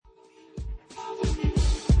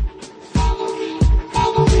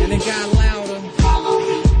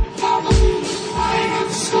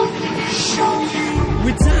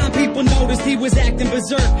noticed he was acting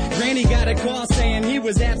berserk. Granny got a call saying he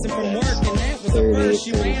was absent from work, and that was the first.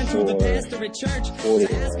 She ran to the pastor at church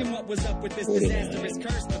to ask him what was up with this disastrous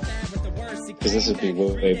curse. But that was the worst. Because this would be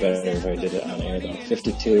way better if I did it on air, though.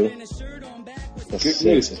 52. Good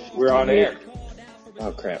news. We're on air.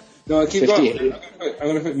 Oh, crap. No, keep going. I'm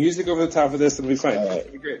going to put music over the top of this. It'll be fine. All right.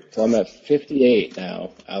 It'll be great. So I'm at 58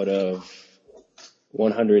 now out of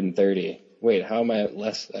 130. Wait, how am I at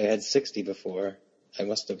less? I had 60 before. I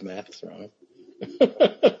must have mathed wrong.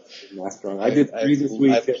 Math wrong. I did 3 this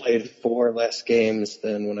week. I've played 4 less games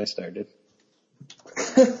than when I started.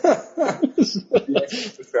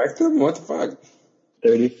 Distract them? What the fuck?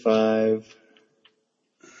 35.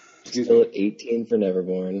 Still at 18 for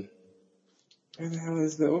Neverborn. Where the hell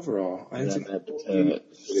is the overall? And I'm at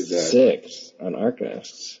 6 on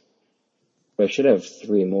Arcnests. But I should have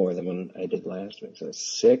 3 more than when I did last week. So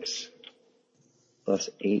 6 plus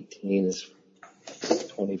 18 is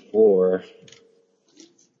 24.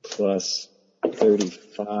 Plus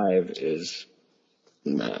 35 is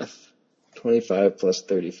math. 25 plus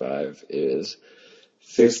 35 is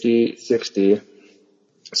 50, 60.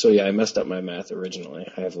 So yeah, I messed up my math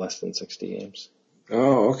originally. I have less than 60 games.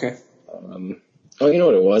 Oh, okay. You know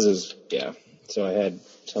what it was is, yeah. So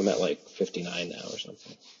I'm at like 59 now or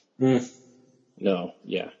something. No,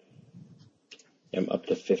 yeah. I'm up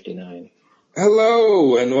to 59.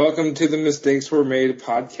 Hello, and welcome to the Mistakes Were Made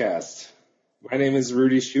podcast. My name is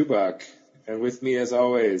Rudy Schubach, and with me as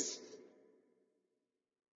always,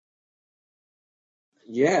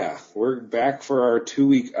 we're back for our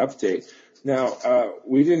 2-week update. Now,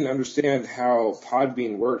 we didn't understand how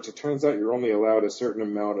Podbean worked. It turns out you're only allowed a certain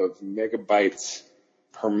amount of megabytes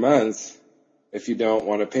per month if you don't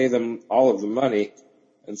want to pay them all of the money.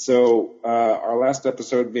 And so our last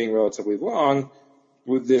episode being relatively long,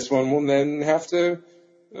 with this one we'll then have to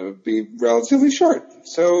be relatively short.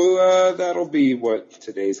 So that'll be what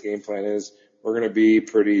today's game plan is. We're going to be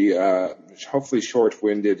pretty, hopefully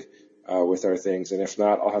short-winded with our things. And if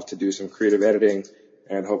not, I'll have to do some creative editing.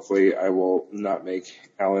 And hopefully I will not make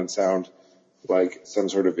Alan sound like some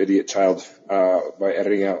sort of idiot child by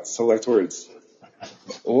editing out select words.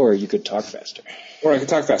 Or you could talk faster. Or I could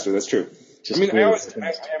talk faster, that's true.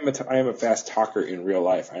 I am a fast talker in real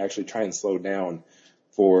life. I actually try and slow down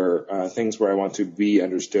for things where I want to be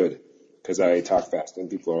understood, because I talk fast and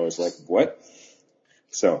people are always like, what?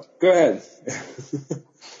 So, go ahead.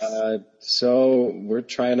 So we're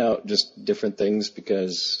trying out just different things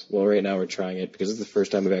because, well, right now we're trying it because it's the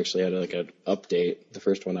first time we've actually had like an update. The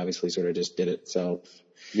first one obviously sort of just did it itself.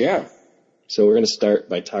 Yeah. So we're going to start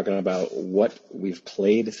by talking about what we've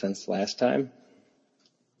played since last time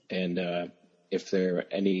and if there are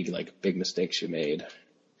any like big mistakes you made.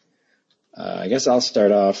 I guess I'll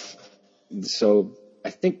start off. So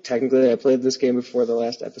I think technically I played this game before the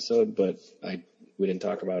last episode, but we didn't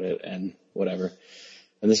talk about it and whatever.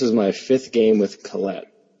 And this is my 5th game with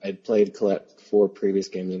Colette. I'd played Colette 4 previous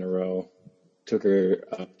games in a row. Took her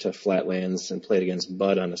up to Flatlands and played against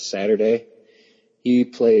Bud on a Saturday. He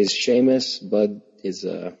plays Seamus. Bud is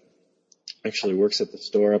actually works at the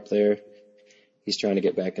store up there. He's trying to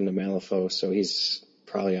get back into Malifaux, so he's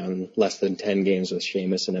probably on less than 10 games with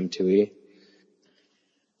Seamus and M2E.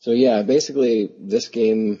 So yeah, basically this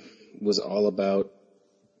game was all about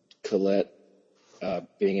Colette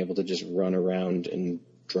being able to just run around and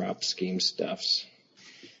drop scheme stuffs.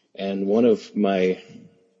 And one of my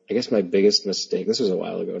biggest mistake, this was a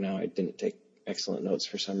while ago now, I didn't take excellent notes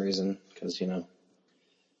for some reason, because,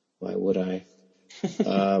 why would I?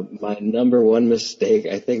 My number one mistake,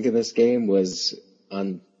 I think, in this game was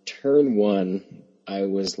on turn 1, I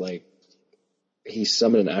was like, he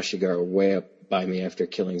summoned an Ashigar way up by me after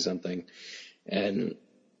killing something. And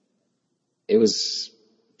it was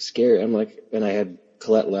scary. I'm like, and I had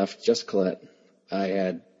Colette left, just Colette. I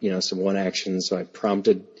had, some one action, so I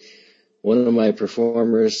prompted one of my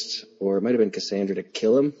performers, or it might have been Cassandra, to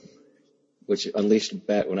kill him, which unleashed a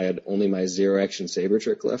bat when I had only my 0 action saber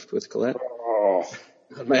trick left with Colette. Oh.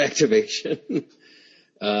 On my activation.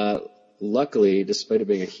 Luckily, despite it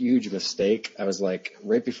being a huge mistake, I was like,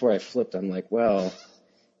 right before I flipped, I'm like, well,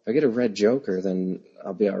 if I get a red Joker, then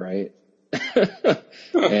I'll be all right.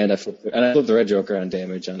 and I flipped the red Joker on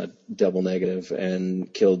damage on a double negative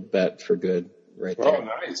and killed Bet for good right there. Oh,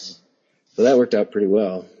 nice. So that worked out pretty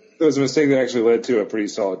well. It was a mistake that actually led to a pretty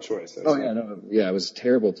solid choice. It was a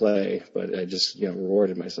terrible play, but I just,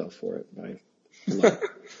 rewarded myself for it by maybe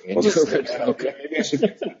I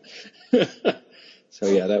should. So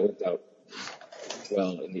yeah, that worked out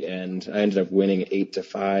well in the end. I ended up winning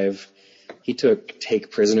 8-5. He took Take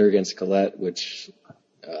Prisoner against Colette, which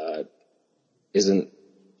isn't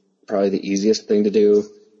probably the easiest thing to do.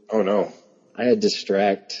 Oh no. I had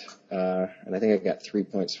Distract, and I think I got 3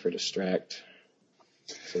 points for Distract.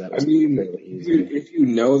 So that was fairly easy. If you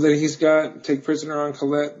know that he's got Take Prisoner on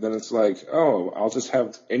Colette, then it's like, oh, I'll just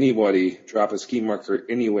have anybody drop a ski marker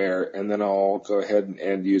anywhere, and then I'll go ahead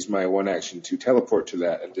and use my one action to teleport to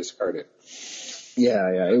that and discard it. Yeah.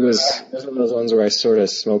 It was one of those ones where I sort of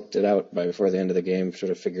smoked it out before the end of the game,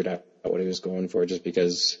 sort of figured out what he was going for, just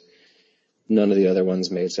because none of the other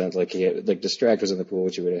ones made sense. Like Distract was in the pool,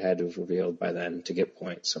 which he would have had to have revealed by then to get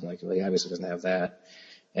points. So I'm like, well, he obviously doesn't have that.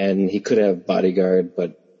 And he could have Bodyguard,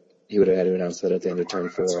 but he would have had to announce that at the end of turn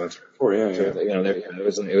 4. It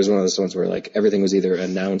was one of those ones where like everything was either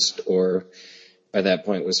announced or by that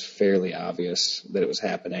point was fairly obvious that it was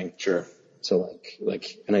happening. Sure. So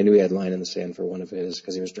and I knew he had line in the sand for one of his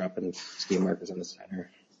because he was dropping ski markers in the center.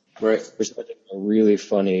 Right. Which was a really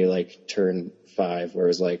funny turn 5 where it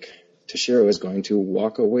was like Toshiro is going to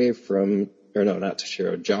walk away from, or no, not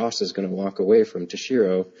Toshiro. Joss is going to walk away from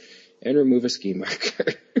Toshiro and remove a ski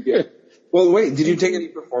marker. Yeah. Well, wait, did you take any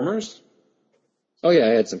performers? Oh yeah,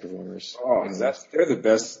 I had some performers. Oh, they're the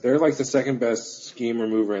best. They're like the second best scheme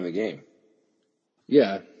remover in the game.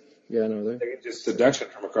 Yeah, no, they can just seduction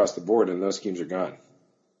from across the board, and those schemes are gone.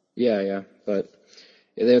 Yeah, but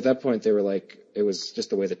at that point they were like, it was just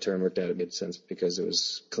the way the turn worked out. It made sense because it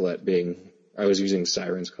was Colette I was using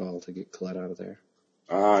Siren's Call to get Colette out of there.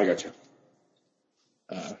 I got you.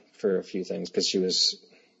 For a few things, because it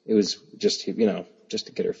was just, just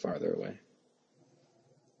to get her farther away.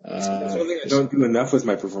 Something I don't do enough with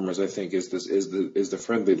my performers, I think, is the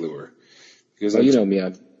friendly lure. Because you know me,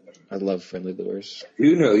 I love friendly lures. I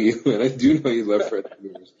do know you, and I do know you love friendly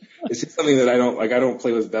lures. It's just something that I don't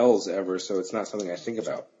play with bells ever, so it's not something I think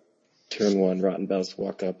about. Turn 1, Rotten Bells,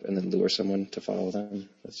 walk up, and then lure someone to follow them.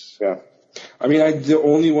 Yeah. I mean, the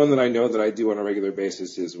only one that I know that I do on a regular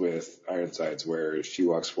basis is with Ironsides, where she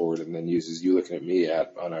walks forward and then uses You Looking at Me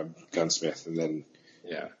on a gunsmith, and then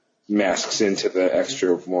masks into the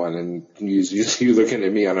extra one and uses You Looking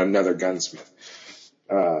at Me on another gunsmith.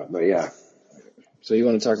 But yeah. So you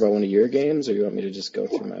want to talk about one of your games, or you want me to just go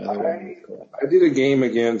through my other one? Cool. I did a game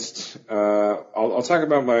against. I'll talk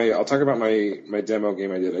about my demo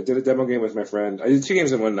game I did. I did a demo game with my friend. I did 2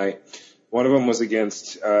 games in one night. One of them was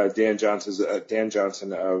against Dan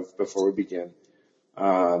Johnson of Before We Begin.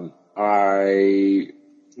 I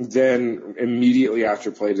then immediately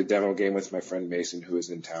after played a demo game with my friend Mason, who was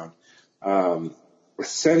in town.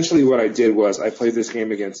 Essentially what I did was I played this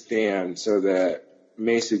game against Dan so that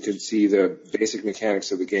Mason could see the basic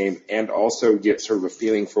mechanics of the game and also get sort of a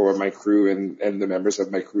feeling for what my crew and the members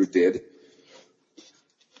of my crew did.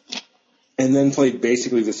 And then played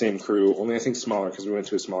basically the same crew, only I think smaller because we went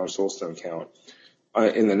to a smaller Soulstone count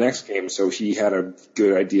in the next game. So he had a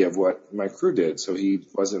good idea of what my crew did. So he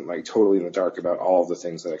wasn't totally in the dark about all of the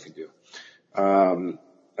things that I could do.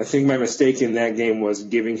 I think my mistake in that game was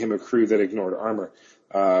giving him a crew that ignored armor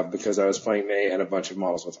because I was playing May and a bunch of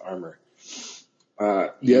models with armor.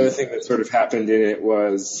 The other thing that sort of happened in it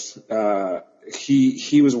was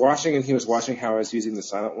he was watching how I was using the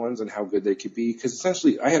silent ones and how good they could be. Because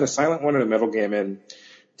essentially, I had a silent one and a metal gammon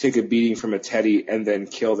take a beating from a Teddy and then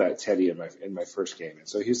kill that Teddy in my first game. And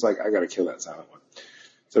so he's like, I got to kill that silent one.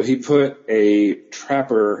 So he put a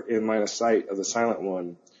trapper in line of sight of the silent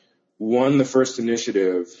one, won the first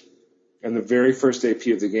initiative, and the very first AP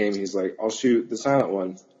of the game, he's like, I'll shoot the silent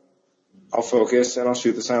one. I'll focus and I'll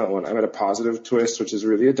shoot the silent one. I'm at a positive twist, which is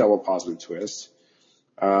really a double positive twist.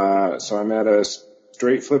 So I'm at a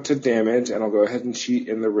straight flip to damage, and I'll go ahead and cheat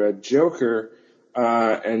in the red Joker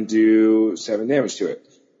and do 7 damage to it.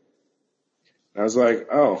 And I was like,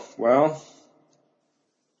 oh, well,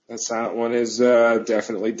 that silent one is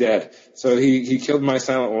definitely dead. So he killed my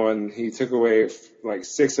silent one. He took away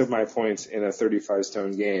 6 of my points in a 35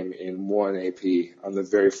 stone game in 1 AP on the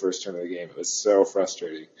very first turn of the game. It was so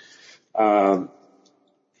frustrating. I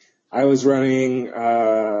was running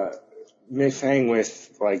Mei Fang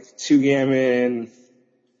with 2 Gammon,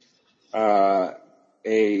 a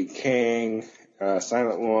Kang,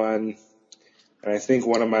 Silent One, and I think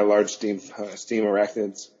one of my large steam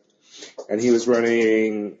arachnids. And he was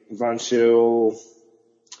running Von Schill,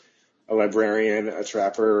 a Librarian, a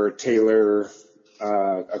Trapper, Taylor,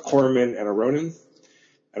 a Corpsman, and a Ronin.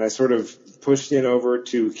 And I sort of pushed in over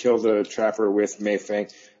to kill the Trapper with Mei Fang.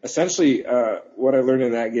 Essentially, what I learned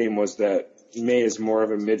in that game was that Mei is more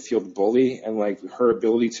of a midfield bully, and her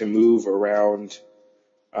ability to move around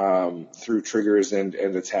through triggers and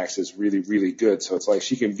attacks is really, really good. So it's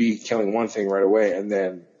she can be killing one thing right away and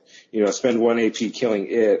then, spend 1 AP killing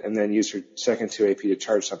it and then use her second 2 AP to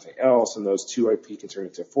charge something else, and those 2 AP can turn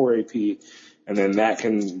into 4 AP, and then that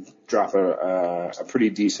can drop a pretty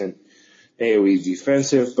decent AoE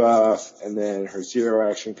defensive buff, and then her zero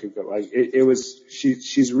action could go like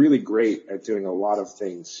she's really great at doing a lot of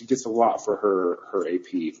things. She gets a lot for her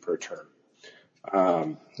AP per turn.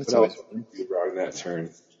 That's always fun. Drawing that turn.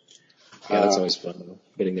 Yeah, that's always fun though,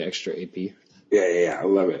 getting the extra AP. Yeah, I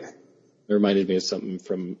love it. It reminded me of something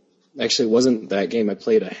from, actually it wasn't that game. I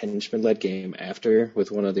played a henchman-led game after with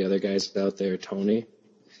one of the other guys out there, Tony.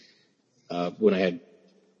 When I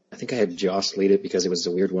think I had Joss lead it because it was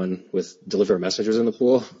a weird one with deliver messages in the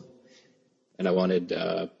pool. And I wanted,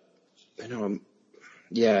 and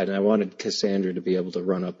I wanted Cassandra to be able to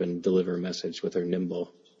run up and deliver a message with her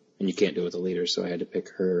nimble. And you can't do it with a leader, so I had to pick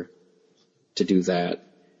her to do that.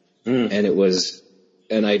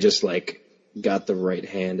 And I just like got the right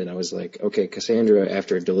hand, and I was like, okay, Cassandra,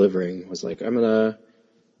 after delivering, was like, I'm gonna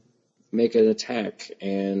make an attack,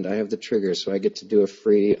 and I have the trigger, so I get to do a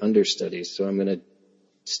free understudy, so I'm gonna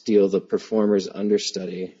steal the performer's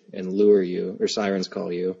understudy and lure you, or Sirens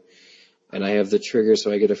Call you, and I have the trigger,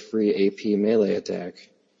 so I get a free AP melee attack.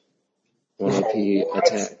 1 AP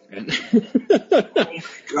attack.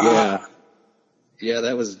 Yeah,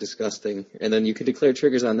 that was disgusting. And then you could declare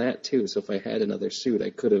triggers on that too, so if I had another suit, I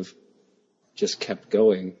could have just kept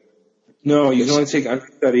going. No, you can only take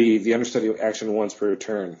the understudy action once per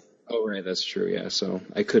turn. Oh, right, that's true, yeah. So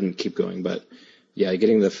I couldn't keep going, but yeah,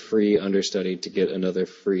 getting the free understudy to get another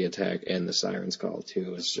free attack and the Siren's Call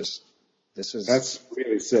too is just, that's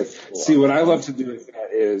really sick. See, what I love to do with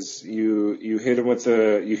that is you hit him with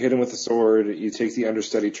the sword, you take the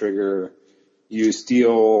understudy trigger, you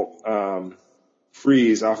steal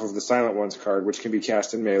freeze off of the Silent Ones card, which can be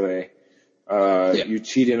cast in melee. You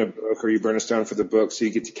cheat in a book or you burn a stone for the book, so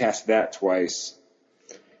you get to cast that twice.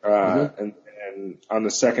 And on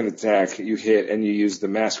the second attack, you hit and you use the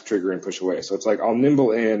mask trigger and push away. So it's like I'll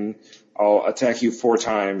nimble in, I'll attack you 4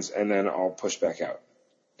 times, and then I'll push back out.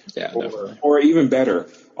 Yeah, definitely. Or even better,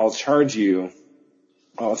 I'll charge you,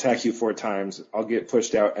 I'll attack you 4 times, I'll get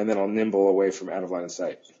pushed out, and then I'll nimble away from out of line of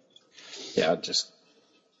sight. Yeah, just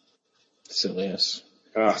silliness.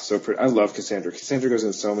 So pretty. I love Cassandra. Cassandra goes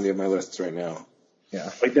in so many of my lists right now. Yeah.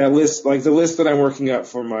 Like that list, like the list that I'm working up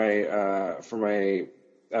for my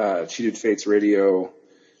Cheated Fates Radio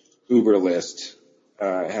Uber list,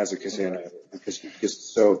 has a Cassandra because she's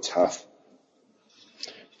just so tough.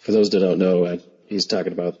 For those that don't know, he's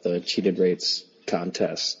talking about the Cheated Rates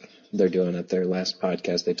contest they're doing at their last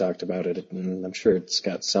podcast. They talked about it, and I'm sure it's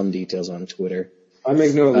got some details on Twitter. I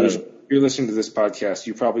make no illusion. If you're listening to this podcast,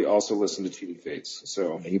 you probably also listen to Cheated Fates.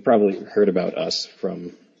 So you probably heard about us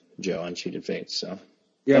from Joe on Cheated Fates. So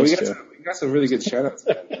yeah, thanks, we got some really good shout outs.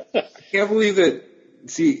 I can't believe that.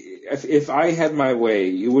 See, if I had my way,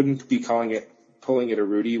 you wouldn't be pulling it a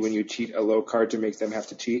Rudy when you cheat a low card to make them have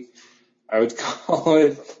to cheat. I would call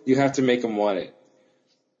it, you have to make them want it.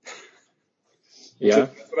 Yeah.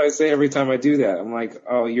 That's what I say every time I do that. I'm like,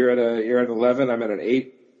 oh, you're at 11, I'm at an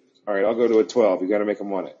 8. All right, I'll go to a 12. You got to make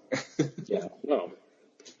them want it. Yeah. No.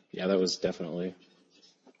 Yeah, that was definitely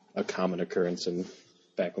a common occurrence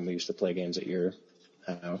back when we used to play games at your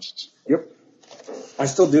house. Yep. I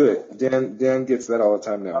still do it. Dan gets that all the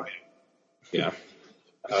time now. Yeah.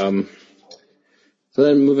 So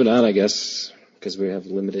then moving on, I guess, because we have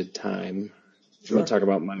limited time. Sure. I'm going to talk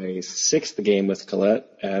about my 6th game with Colette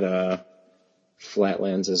at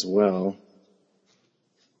Flatlands as well.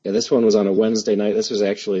 Yeah, this one was on a Wednesday night. This was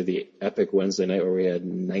actually the epic Wednesday night where we had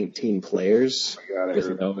 19 players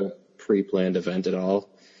with no pre-planned event at all.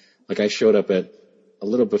 Like I showed up at a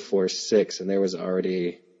little before 6 and there was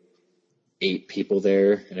already 8 people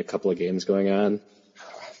there and a couple of games going on.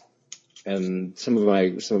 And some of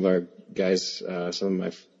our guys, some of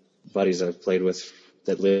my buddies I've played with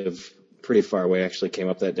that live pretty far away actually came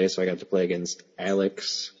up that day, so I got to play against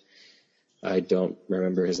Alex. I don't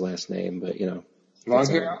remember his last name, but you know. Long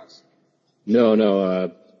hair Alex?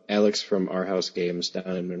 No, Alex from Our House Games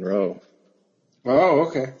down in Monroe. Oh,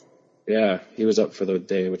 okay. Yeah, he was up for the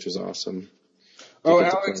day, which was awesome. Oh,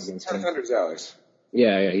 Alex, 10 Thunders Alex.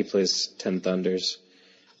 Yeah, he plays 10 Thunders.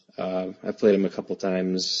 I played him a couple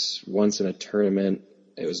times, once in a tournament.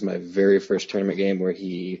 It was my very first tournament game where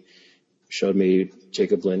he showed me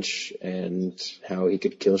Lynch and how he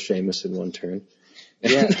could kill Sheamus in one turn.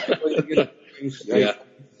 Yeah. Yeah.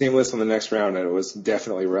 Same list on the next round, and it was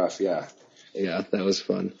definitely rough, yeah. Yeah, that was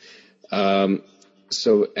fun.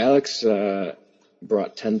 So Alex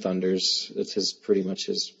brought 10 Thunders. That's pretty much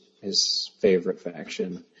his favorite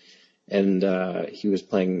faction. And he was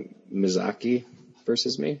playing Mizaki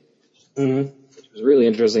versus me. Mm-hmm. It was really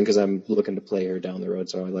interesting because I'm looking to play her down the road,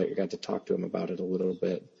 so I got to talk to him about it a little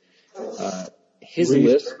bit. His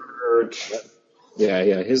list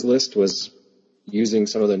was using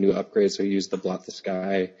some of the new upgrades. So he used the Blot the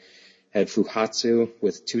Sky, had Fuhatsu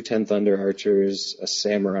with 2 10 Thunder Archers, a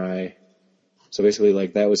Samurai. So basically,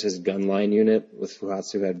 like, that was his gun line unit. With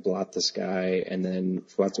Fuhatsu had Blot the Sky, and then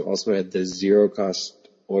Fuhatsu also had the zero-cost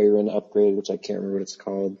Oirin upgrade, which I can't remember what it's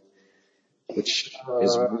called, which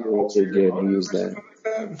is really good. I use that.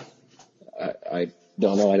 I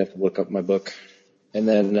don't know. I'd have to look up my book. And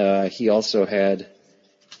then he also had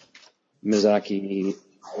Mizaki,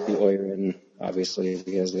 the Oirin, obviously,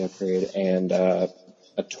 he has the upgrade, and a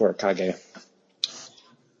Torakage.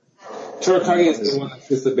 Torakage is the one that's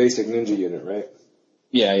just the basic ninja unit, right?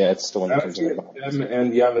 Yeah, it's the one that comes out. Them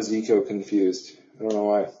and Yamaziko confused. I don't know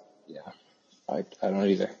why. Yeah, I don't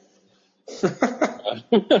either.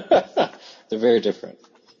 They're very different.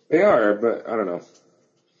 They are, but I don't know.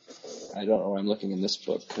 I don't know why I'm looking in this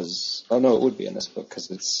book because... Oh, no, it would be in this book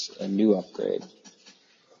because it's a new upgrade.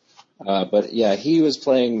 But yeah, he was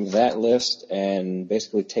playing that list and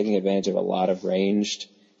basically taking advantage of a lot of ranged.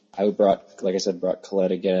 I brought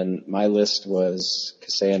Colette again. My list was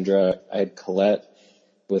Cassandra. I had Colette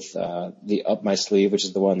with the Up My Sleeve, which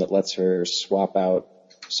is the one that lets her swap out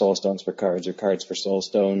Soul Stones for cards or cards for Soul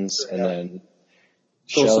Stones, and then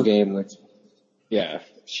Shell Game, which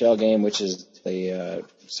is the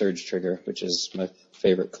Surge Trigger, which is my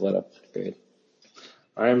favorite Colette upgrade.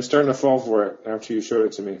 I am starting to fall for it after you showed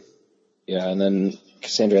it to me. Yeah, and then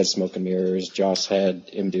Cassandra had Smoke and Mirrors, Joss had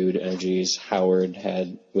Imbued Energies, Howard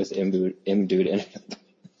had with Imbued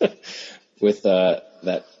with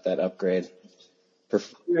that upgrade. A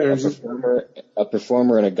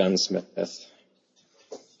performer and a gunsmith.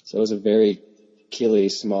 So it was a very killy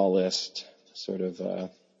small list, sort of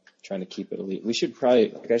trying to keep it elite. I should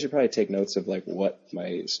probably take notes of like what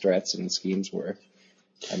my strats and schemes were.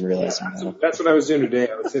 I'm realizing now. That's what I was doing today.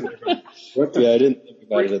 I was sitting there going, I didn't think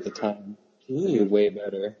about it at the time. It'd be way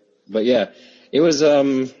better. But yeah, it was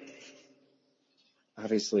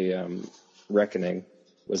obviously Reckoning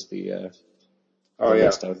was the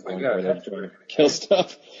list I was going for there, trying to kill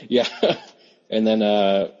stuff. Yeah. And then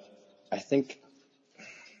I think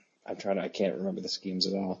I can't remember the schemes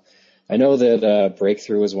at all. I know that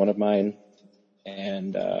Breakthrough was one of mine,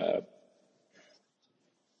 and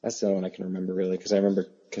that's the only one I can remember really, because I remember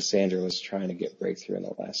Cassandra was trying to get Breakthrough in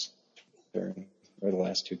the last turn, or the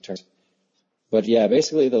last 2 turns. But yeah,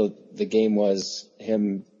 basically the game was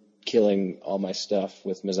him killing all my stuff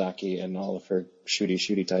with Mizaki and all of her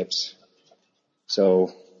shooty types.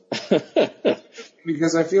 So...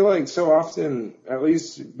 Because I feel like so often, at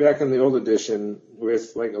least back in the old edition,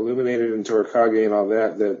 with like Illuminated and Torakage and all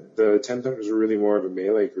that the 10 Thunders were really more of a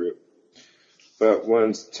melee group. But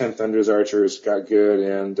once 10 Thunders Archers got good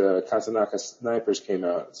and Katanaka Snipers came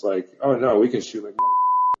out, it's like, oh no, we can shoot like...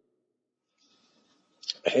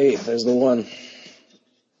 Hey, there's the one.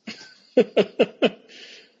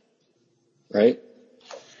 Right?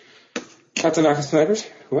 Katanaka Snipers?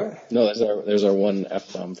 What? No, there's our one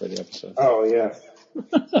F-bomb for the episode. Oh, yeah.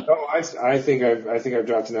 I think I've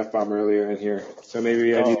dropped an F-bomb earlier in here. So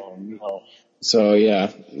maybe I need... No. So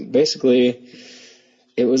yeah, basically,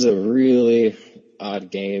 it was a really odd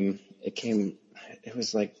game. It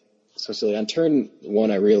was like so silly. On turn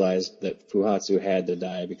 1, I realized that Fuhatsu had to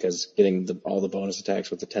die because getting all the bonus attacks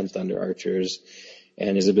with the 10 Thunder Archers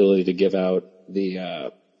and his ability to give out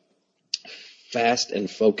the fast and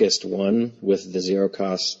focused one with the zero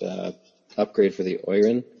cost upgrade for the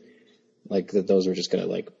Oirin, like that those were just gonna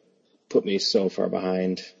like put me so far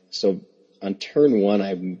behind. So on turn 1,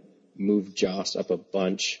 I moved Joss up a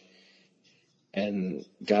bunch and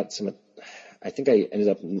got some. I think I ended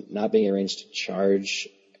up not being arranged to charge,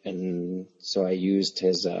 and so I used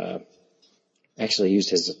his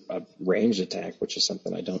ranged attack, which is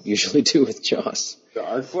something I don't usually do with Joss. The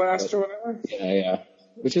Arc Blast or whatever? Yeah.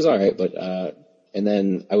 Which is alright, but, and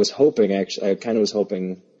then I kind of was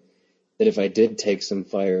hoping that if I did take some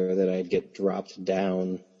fire that I'd get dropped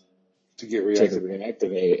down to get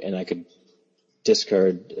reactivate, and I could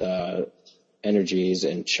discard, energies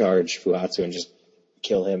and charge Fuhatsu and just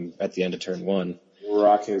kill him at the end of turn 1.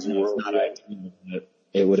 Rock his world.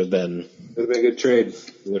 It would have been a good trade.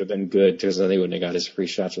 It would have been good because then he wouldn't have got his free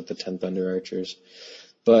shots with the 10 Thunder Archers.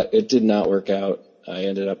 But it did not work out. I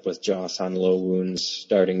ended up with Joss on low wounds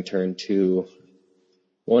starting turn 2.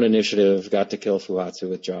 One initiative, got to kill Fuhatsu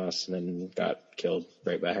with Joss, and then got killed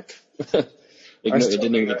right back. It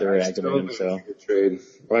didn't even get to reactivate him, so.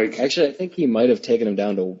 Actually, I think he might have taken him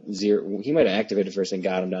down to 0. He might have activated first and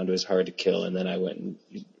got him down to his hard to kill, and then I went and,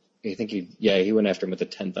 he went after him with the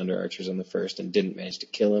 10 Thunder Archers on the first and didn't manage to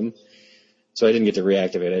kill him. So I didn't get to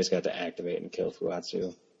reactivate, I just got to activate and kill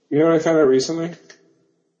Fuhatsu. You know what I found out recently?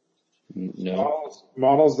 No.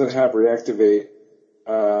 Models that have reactivate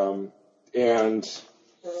and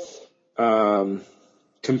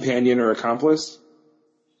companion or accomplice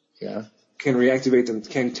Yeah, can reactivate them,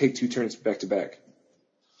 can take 2 turns back to back.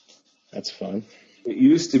 that's fun. It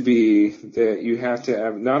used to be that you have to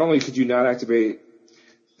have, not only could you not activate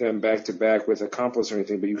them back to back with accomplice or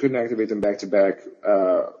anything, but you couldn't activate them back to back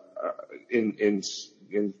in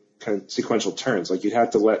kind of sequential turns. Like you'd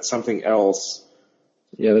have to let something else.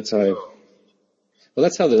 Yeah, that's how. Well,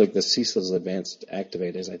 that's how the Cecil's Advanced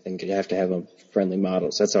Activate is. I think you have to have a friendly model.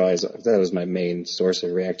 So that was my main source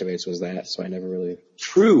of reactivates was that. So I never really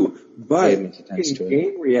True, but paid you much attention to can it.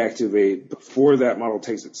 game reactivate before that model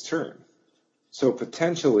takes its turn. So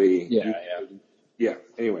potentially, Yeah.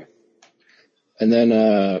 Anyway, And then,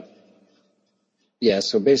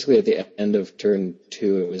 so basically at the end of turn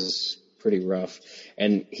 2, it was pretty rough.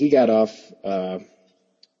 And he got off a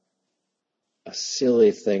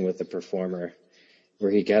silly thing with the performer,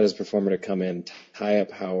 where he got his performer to come in, tie up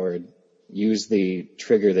Howard, use the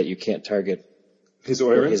trigger that you can't target his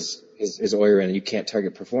Oiran? His Oiran, you can't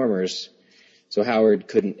target performers. So Howard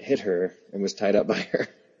couldn't hit her and was tied up by her.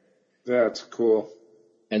 That's cool.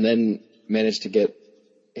 And then managed to get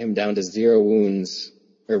him down to 0 wounds,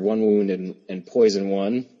 or 1 wound and poison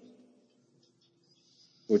 1.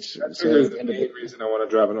 Which That trigger is the main reason I want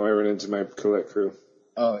to drop an Oiran into my Colette crew.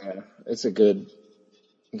 Oh yeah, it's a good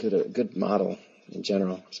model in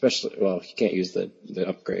general. Especially, well, you can't use the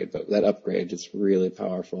upgrade, but that upgrade is really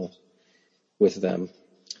powerful with them.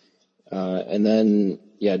 And then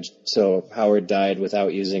so Howard died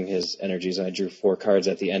without using his energies. I drew 4 cards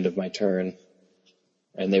at the end of my turn,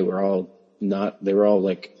 and they were all not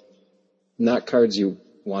cards you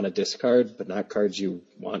want to discard, but not cards you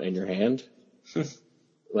want in your hand.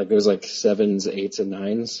 Like there was 7s, 8s, and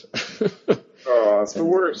 9s. Oh, it's the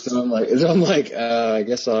worst. So I'm like, I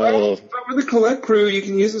guess I'll. But with the Colette crew, you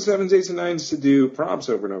can use the 7s, 8s, and 9s to do prompts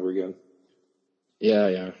over and over again.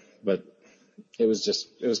 Yeah, but it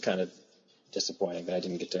was kind of disappointing that I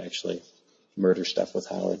didn't get to actually murder stuff with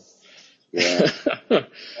Howard. Yeah.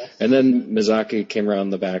 And then Mizaki came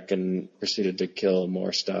around the back and proceeded to kill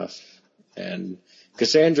more stuff. And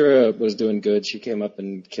Cassandra was doing good. She came up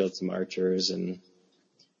and killed some archers and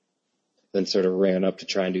then sort of ran up to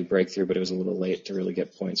try and do breakthrough, but it was a little late to really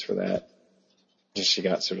get points for that. She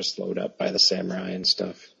got sort of slowed up by the samurai and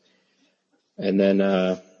stuff. And then,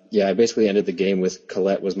 I basically ended the game with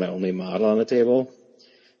Colette was my only model on the table.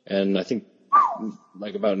 And I think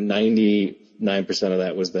about 99% of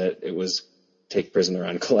that was that it was take prisoner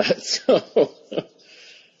on Colette. So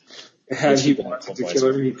had he wanted to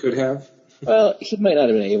kill her, he could have. Well, he might not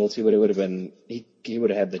have been able to, but it would have been he would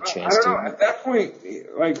have had the chance to. I don't know. At that point,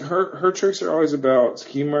 her tricks are always about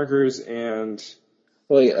scheme markers and.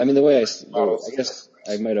 Well, I mean, the way I guess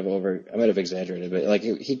I might have exaggerated, but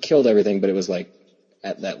he killed everything, but it was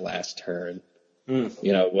at that last turn.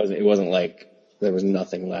 It wasn't like there was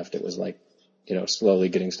nothing left. It was slowly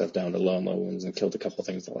getting stuff down to low wounds and killed a couple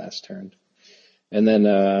things the last turn. And then,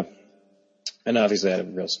 and obviously I had a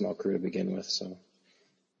real small crew to begin with, so.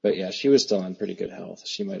 But yeah, she was still on pretty good health.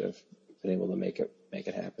 She might have been able to make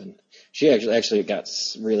it happen. She actually got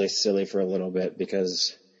really silly for a little bit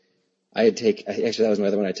because that was my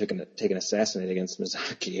other one. I took an assassinate against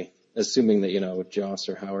Mizaki, assuming that Joss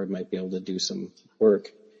or Howard might be able to do some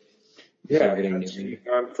work. Yeah, she's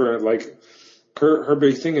gone for her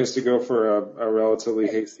big thing is to go for a relatively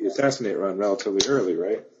hasty assassinate run relatively early,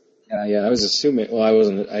 right? Yeah. I was assuming. Well, I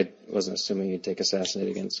wasn't assuming he'd take assassinate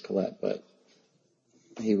against Colette, but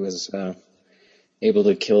he was able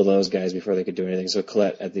to kill those guys before they could do anything. So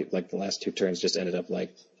Colette at the last 2 turns just ended up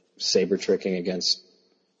saber tricking against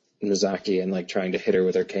Mizaki and trying to hit her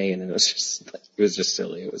with her cane, and it was just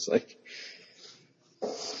silly. It was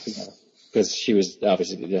because she was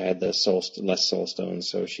obviously had the less soul stones,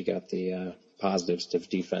 so she got the positives to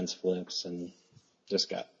defense flips and just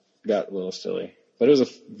got a little silly. But it was a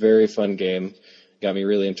very fun game. Got me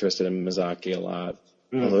really interested in Mizaki a lot.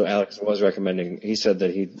 Although Alex was recommending, he said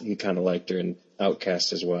that he kind of liked her in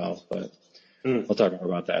Outcast as well, but we'll talk more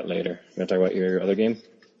about that later. You want to talk about your other game?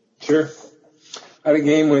 Sure. I had a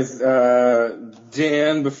game with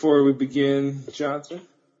Dan before we begin, Johnson.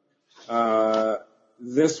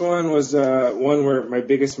 This one was one where my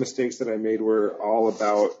biggest mistakes that I made were all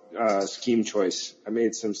about scheme choice. I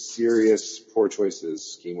made some serious poor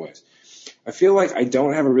choices scheme-wise. I feel like I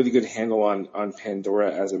don't have a really good handle on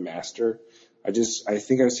Pandora as a master. I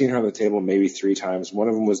think I've seen her on the table maybe 3 times. One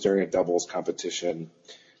of them was during a doubles competition.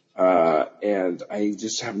 And I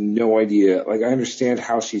just have no idea. I understand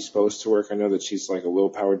how she's supposed to work. I know that she's a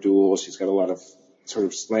willpower duel. She's got a lot of sort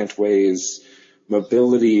of slant ways.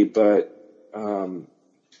 mobility, but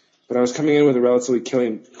I was coming in with a relatively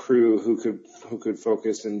killing crew who could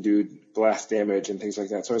focus and do blast damage and things like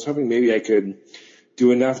that. So I was hoping maybe I could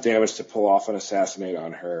do enough damage to pull off an assassinate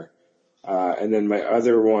on her. And then my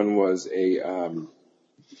other one was a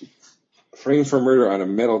frame for murder on a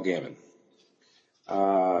metal gammon.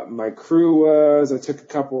 My crew was, I took a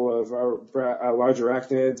couple of large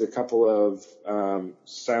arachnids, a couple of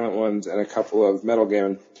silent ones, and a couple of metal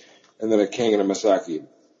gammon, and then a Kang and a Masaki.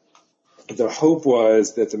 The hope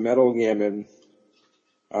was that the metal gammon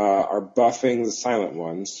are buffing the silent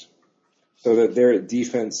ones so that they're at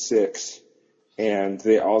defense 6 and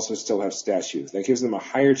they also still have statue. That gives them a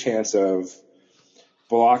higher chance of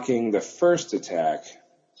blocking the first attack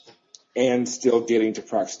and still getting to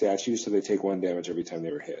proc statue, so they take 1 damage every time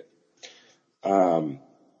they were hit. And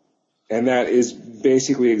that is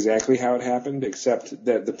basically exactly how it happened, except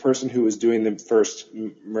that the person who was doing the first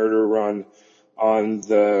murder run on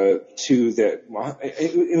the 2 that,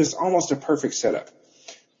 it was almost a perfect setup.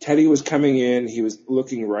 Teddy was coming in, he was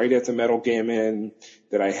looking right at the metal gammon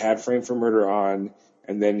that I had frame for murder on,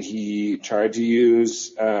 and then he tried to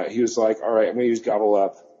use, he was like, all right, I'm going to use gobble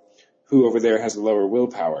up. Who over there has the lower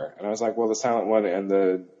willpower? And I was like, well, the silent one and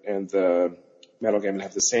the metal gammon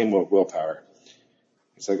have the same willpower.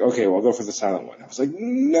 He's like, okay, well, I'll go for the silent one. I was like,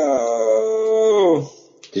 no.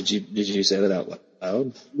 Did you say that out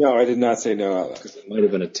loud? No, I did not say no out loud. Because it might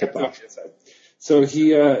have been a tip off. So he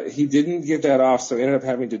didn't get that off, so he ended up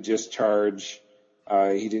having to just charge.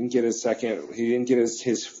 He didn't get his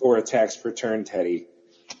his 4 attacks per turn, Teddy.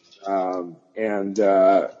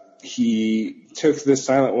 He took the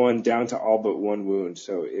silent one down to all but 1 wound,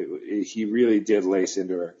 so he really did lace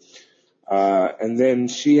into her. And then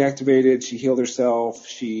she activated, she healed herself,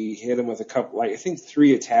 she hit him with a couple, I think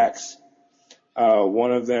 3 attacks.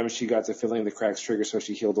 One of them, she got to filling the cracks trigger, so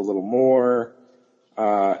she healed a little more.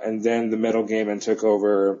 And then the metal gammon took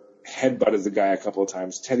over, headbutted the guy a couple of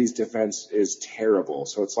times. Teddy's defense is terrible,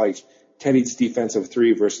 so it's like Teddy's defense of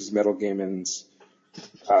 3 versus metal gammon's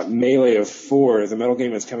melee of 4. The metal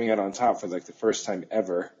gammon's coming out on top for like the first time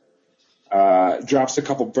ever. Drops a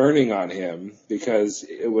couple burning on him because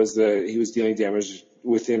he was dealing damage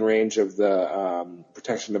within range of the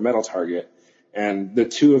protection of metal target, and the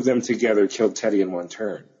 2 of them together killed Teddy in 1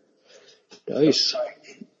 turn. Nice.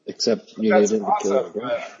 Except you didn't kill him.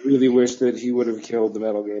 I really wish that he would have killed the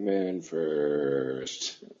metal gammon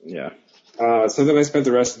first. Yeah. So then I spent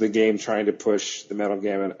the rest of the game trying to push the metal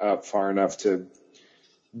gammon up far enough to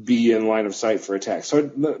be in line of sight for attack. So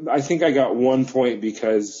I think I got 1 point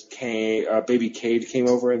because Baby Cade came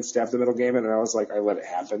over and stabbed the metal gammon, and I was like, I let it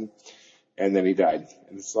happen. And then he died.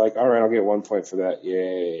 And it's like, all right, I'll get 1 point for that.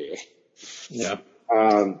 Yay. Yeah.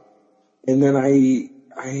 And then I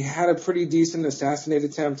had a pretty decent assassinate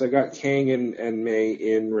attempt. I got Kang and May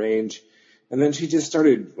in range. And then she just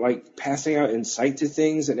started like passing out insight to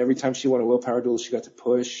things, and every time she won a willpower duel, she got to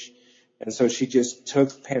push. And so she just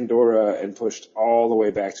took Pandora and pushed all the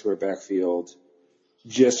way back to her backfield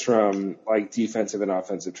just from like defensive and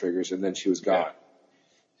offensive triggers, and then she was gone.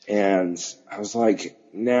 And I was like,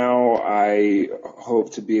 now I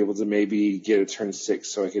hope to be able to maybe get a turn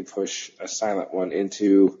 6 so I could push a silent one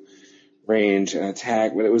into range and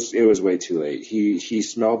attack, but it was way too late. He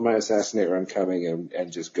smelled my assassinate run coming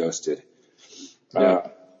and just ghosted. Yeah.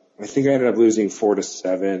 I think I ended up losing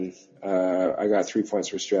 4-7. I got 3 points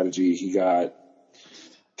for strategy. He got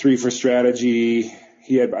 3 for strategy.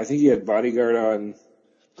 I think he had bodyguard on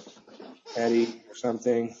Eddie or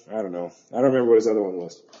something. I don't know. I don't remember what his other one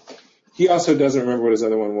was. He also doesn't remember what his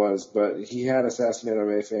other one was, but he had assassinate on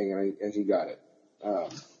Mayfang and he got it.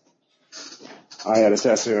 I had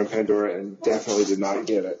assassinate on Pandora and definitely did not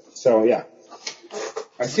get it. So yeah.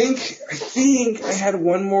 I think I had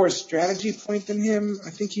 1 more strategy point than him.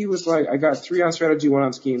 I think he was like, I got 3 on strategy, 1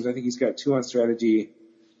 on schemes. I think he's got 2 on strategy,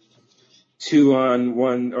 2 on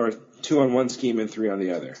 1 scheme, and 3 on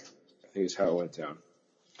the other. I think is how it went down.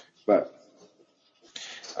 But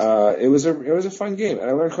it was a fun game, and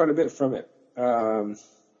I learned quite a bit from it.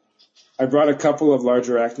 I brought a couple of large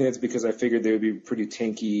arachnids because I figured they would be pretty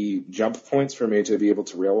tanky jump points for me to be able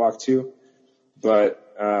to rail walk to. But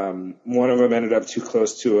one of them ended up too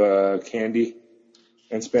close to a candy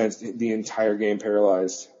and spent the entire game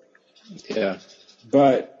paralyzed. Yeah.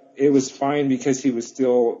 But it was fine because he was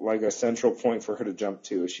still like a central point for her to jump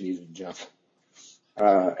to if she needed to jump.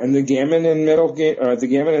 And the gammon and the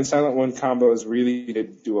gammon and silent one combos really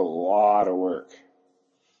did do a lot of work.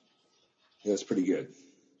 It was pretty good.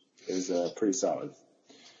 It was pretty solid.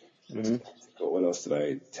 Mm-hmm. What else did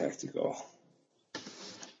I tactical?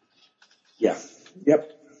 Yeah.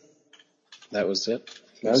 Yep. That was it?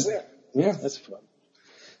 That was it. Yeah. That's fun.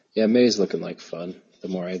 Yeah, May's looking like fun the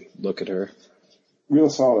more I look at her. Real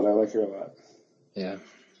solid. I like her a lot. Yeah.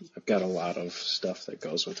 I've got a lot of stuff that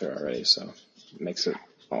goes with her already, so it makes it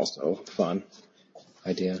also fun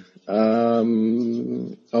idea.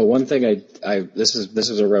 One thing this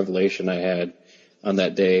is a revelation I had on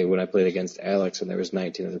that day when I played against Alex and there was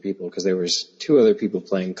 19 other people, because there was 2 other people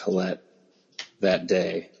playing Colette that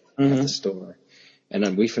day at the store. And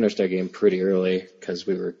then we finished our game pretty early because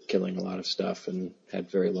we were killing a lot of stuff and had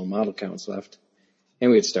very low model counts left. And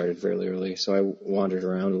we had started fairly early, so I wandered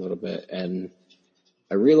around a little bit and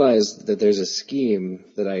I realized that there's a scheme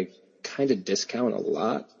that I kind of discount a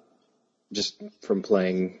lot just from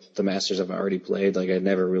playing the Masters I've already played. Like, I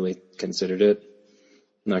never really considered it.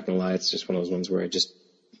 I'm not going to lie, it's just one of those ones where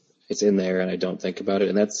it's in there and I don't think about it.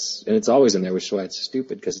 And it's always in there, which is why it's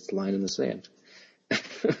stupid, because it's a line in the sand.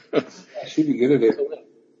 I should be good at it.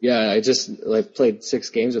 Yeah, I played 6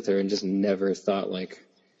 games with her and just never thought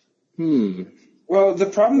Well, the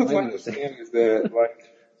problem with line in the sand is that,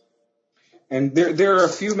 and there are a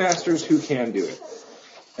few masters who can do it.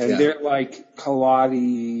 And they're like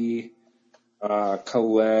Kaladi,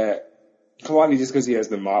 Colette. Kaladi just because he has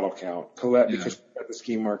the model count. Colette because she's got the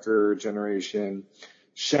scheme marker generation.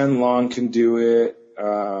 Shenlong can do it.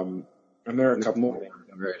 And there are a couple more.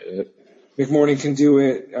 McMorning can do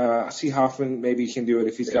it. C. Hoffman maybe can do it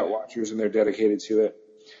if he's got watchers and they're dedicated to it.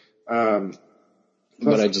 But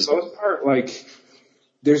for the most part,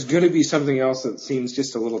 there's going to be something else that seems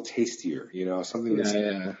just a little tastier, something that's...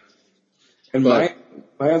 Yeah. And my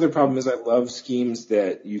other problem is I love schemes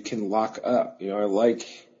that you can lock up. I like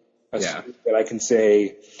a scheme that I can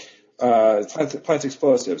say, plant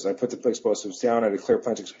explosives. I put the explosives down, I declare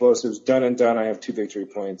plant explosives, done and done, I have 2 victory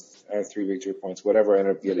points, I have 3 victory points, whatever I end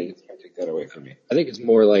up getting, it's going to take that away from me. I think it's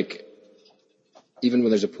more like, even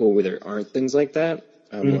when there's a pool where there aren't things like that,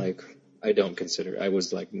 I'm I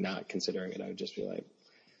was not considering it. I would just be like,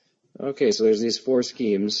 okay, so there's these 4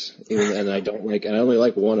 schemes, and I only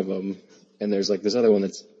like one of them, and there's this other one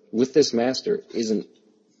that's, with this master, isn't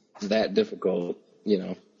that difficult,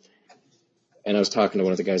 And I was talking to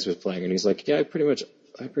one of the guys who was playing, and he's like, yeah, I pretty much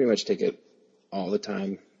take it all the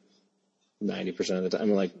time, 90% of the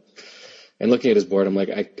time. And looking at his board, I'm like,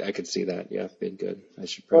 I could see that, being good. I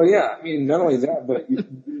should probably... Well, yeah, I mean, not only that, but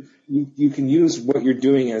you can use what you're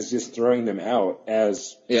doing as just throwing them out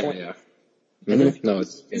as... Yeah. Mm-hmm. No,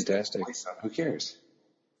 it's fantastic. Who cares?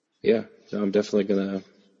 Yeah, so I'm definitely going to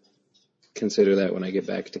consider that when I get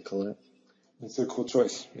back to Colette. That's a cool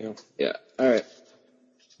choice, Yeah, all right.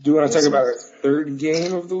 Do you want to talk about our 3rd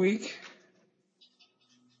game of the week?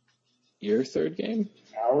 Your 3rd game?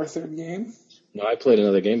 Our 3rd game? No, I played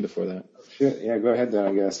another game before that. Shit, yeah, go ahead then,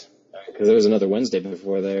 I guess. Because there was another Wednesday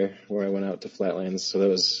before there where I went out to Flatlands, so that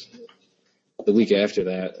was the week after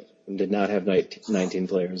that. Did not have 19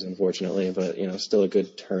 players, unfortunately, but, still a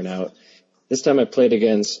good turnout. This time I played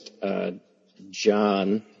against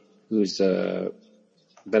John, who's been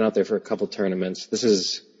out there for a couple tournaments. This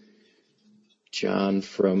is John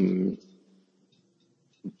from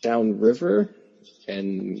downriver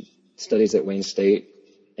and studies at Wayne State.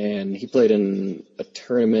 And he played in a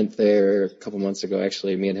tournament there a couple months ago.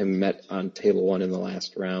 Actually, me and him met on table 1 in the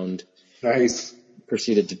last round. Nice.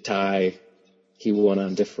 Proceeded to tie. He won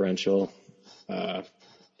on differential.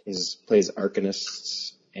 Plays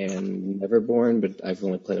Arcanists and Neverborn, but I've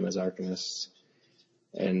only played him as Arcanists.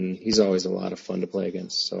 And he's always a lot of fun to play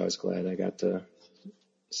against, so I was glad I got to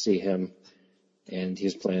see him. And he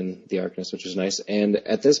was playing the Arcanist, which was nice. And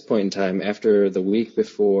at this point in time, after the week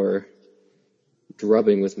before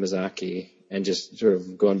drubbing with Mizaki and just sort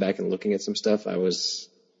of going back and looking at some stuff, I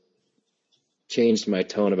changed my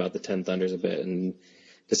tone about the 10 Thunders a bit and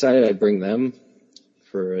decided I'd bring them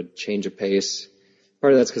for a change of pace.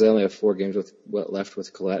 Part of that's because I only have 4 games left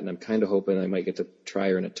with Colette, and I'm kind of hoping I might get to try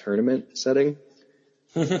her in a tournament setting.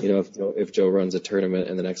 If Joe runs a tournament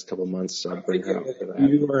in the next couple of months, I'll bring her out for that.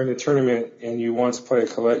 If you are in a tournament and you want to play a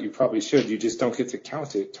Colette, you probably should. You just don't get to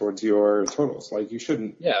count it towards your totals. You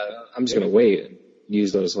shouldn't. Yeah, I'm just going to wait and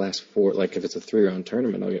use those last 4. If it's a 3-round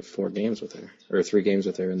tournament, I'll get 4 games with her, or 3 games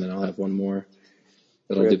with her, and then I'll have 1 more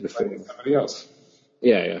that I'll do before. Somebody else.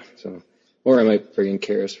 Yeah. So, or I might bring in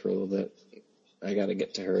Karis for a little bit. I got to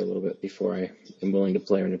get to her a little bit before I am willing to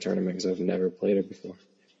play her in a tournament because I've never played her before.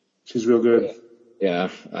 She's real good. Yeah,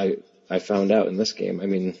 I found out in this game. I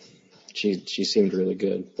mean, she seemed really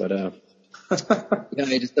good, but yeah,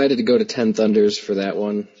 I decided to go to 10 Thunders for that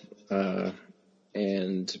one,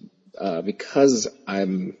 and because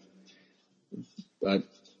I'm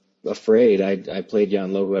afraid, I played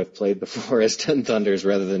Jan Lo, who I've played before, as 10 Thunders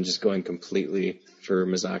rather than just going completely for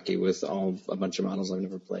Mizaki with a bunch of models I've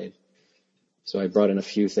never played. So I brought in a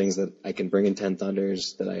few things that I can bring in 10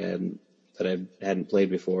 Thunders that I hadn't played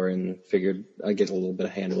before, and figured I'd get a little bit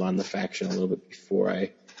of handle on the faction a little bit before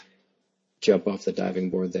I jump off the diving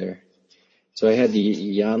board there. So I had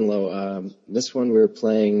the Yanlo. This one we were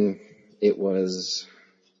playing, it was...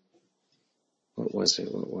 What was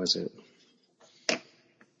it?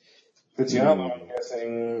 The Yanlo, I'm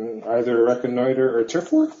guessing either Reconnoiter or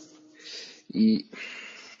Turf War? You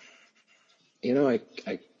know, I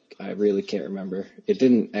really can't remember. It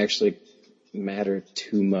didn't actually matter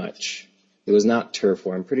too much. It was not Turf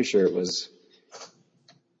War. I'm pretty sure it was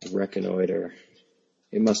Reconnoiter.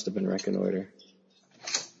 It must have been Reconnoiter.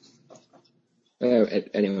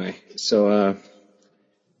 Anyway, so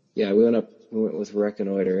we went with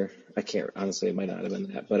Reconnoiter. I can't, honestly, it might not have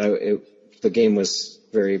been that, but the game was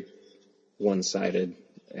very one-sided,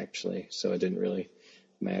 actually, so it didn't really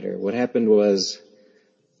matter. What happened was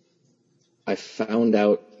I found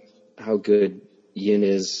out how good Yin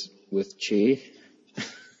is with Chi.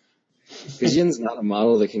 Because Yin's not a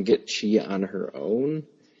model that can get Chi on her own.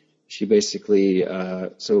 She basically,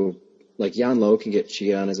 like Yanlo can get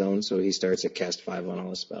Chi on his own, so he starts at cast 5 on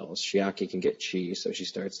all his spells. Shiaki can get Chi, so she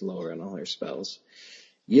starts lower on all her spells.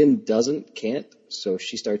 Yin can't, so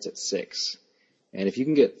she starts at 6. And if you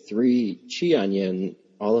can get 3 Chi on Yin,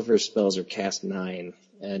 all of her spells are cast 9,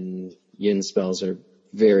 and Yin's spells are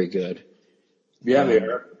very good. Yeah, they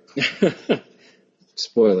are.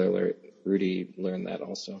 Spoiler alert, Rudy learned that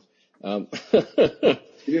also.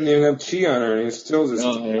 He didn't even have Chi on her, and he still just...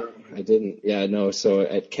 No, I didn't. Yeah, no, so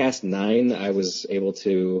at cast 9, I was able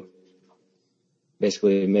to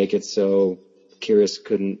basically make it so Kyrus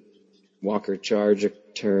couldn't walk or charge a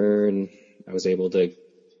turn. I was able to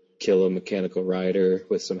kill a Mechanical Rider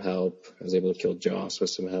with some help. I was able to kill Joss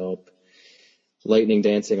with some help. Lightning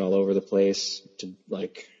dancing all over the place.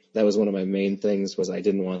 That was one of my main things, was I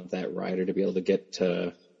didn't want that rider to be able to get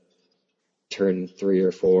to turn 3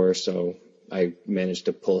 or 4, so I managed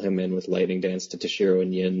to pull him in with Lightning Dance to Toshiro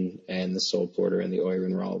and Yin, and the Soul Porter and the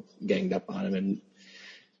Oirin were all ganged up on him and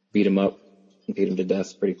beat him to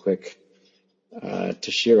death pretty quick.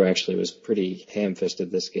 Toshiro actually was pretty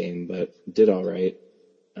ham-fisted this game, but did all right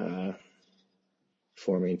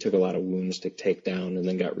for me, and took a lot of wounds to take down, and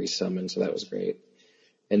then got resummoned, so that was great.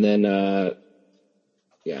 And then,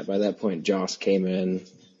 by that point, Joss came in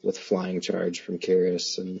with Flying Charge from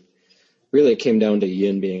Kyrus, and really it came down to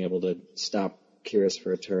Yin being able to stop Kyrus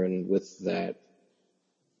for a turn with that,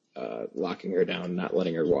 locking her down, not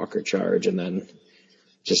letting her walk or charge, and then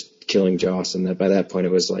just killing Joss. And by that point,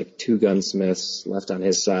 it was like 2 gunsmiths left on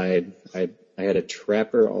his side. I had a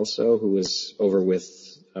Trapper also who was over with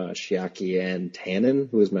Shiaki and Tannen,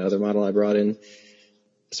 who was my other model I brought in,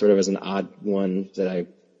 sort of as an odd one that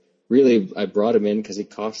I brought him in because he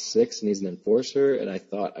costs 6 and he's an enforcer, and I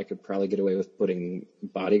thought I could probably get away with putting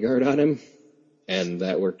Bodyguard on him, and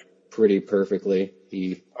that worked pretty perfectly.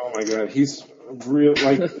 Oh my god, he's real,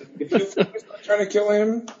 if you start trying to kill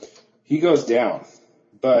him, he goes down.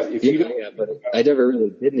 But if but I never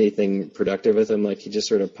really did anything productive with him. He just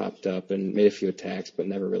sort of popped up and made a few attacks, but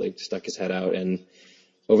never really stuck his head out. And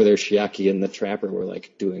over there, Shiaki and the Trapper were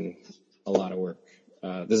doing a lot of work.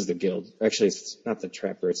 This is the guild. Actually, it's not the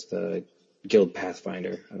Trapper, it's the Guild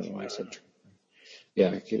Pathfinder. I don't know why I said Trapper.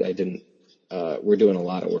 Yeah, I didn't. We're doing a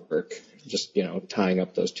lot of work, just, tying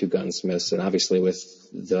up those 2 gunsmiths, and obviously with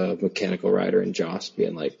the Mechanical Rider and Joss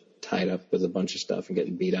being, tied up with a bunch of stuff and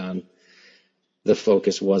getting beat on, the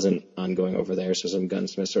focus wasn't on going over there, so some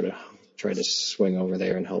gunsmiths sort of tried to swing over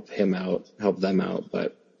there and help them out,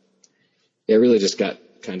 but it really just got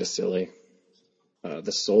kind of silly.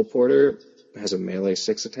 The Soul Porter has a melee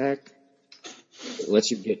 6 attack. It lets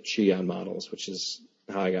you get Chi on models, which is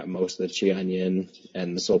how I got most of the Chi on Yin.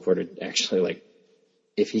 And the Soul Porter actually,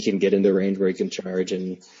 if he can get into range where he can charge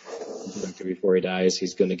and before he dies,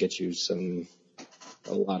 he's going to get you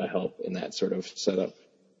a lot of help in that sort of setup.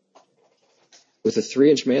 With a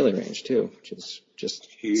 3-inch melee range too, which is just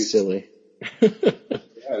silly. Yeah,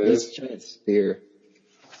 it is. It's a giant spear.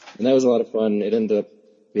 And that was a lot of fun. It ended up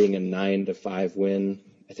being a 9-5 win.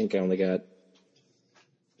 I think I only got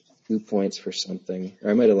 2 points for something. Or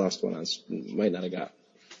I might have lost one might not have got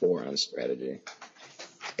 4 on strategy.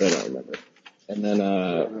 But I don't remember. And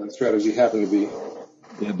then, strategy happened to be.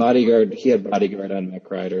 Yeah, Bodyguard, he had Bodyguard on Mech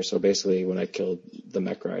Rider, so basically when I killed the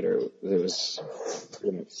Mech Rider, it was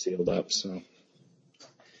pretty much sealed up, so.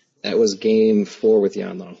 That was game 4 with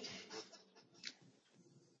Yanlo.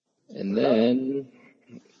 And then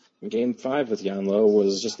game 5 with Yanlo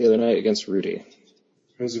was just the other night against Rudy.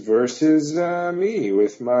 It was versus me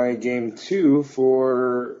with my game 2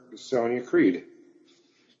 for Sonya Creed.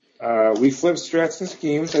 We flipped strats and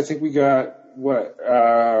schemes. I think we got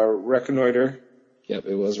Reconnoiter. Yep,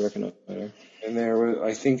 it was Reconnoiter. And there was,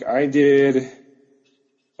 I think I did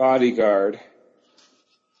Bodyguard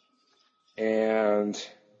and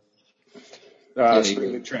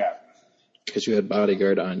Spring the Trap. Because you had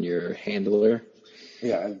Bodyguard on your Handler.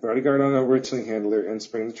 Yeah, I had Bodyguard on a Witchling Handler and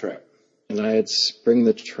Spring the Trap. And I had Spring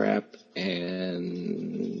the Trap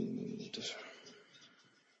and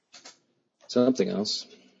something else.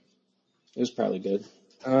 It was probably good.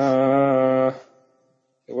 It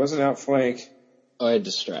wasn't Outflank. Oh, I had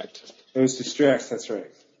Distract. It was Distract, that's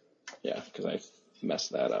right. Yeah, because I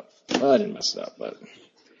messed that up. Well, I didn't mess it up, but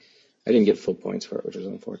I didn't get full points for it, which was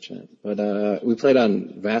unfortunate. But we played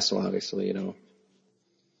on Vassal, obviously, you know.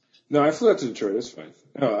 No, I flew out to Detroit. It's fine.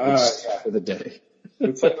 No, for the day.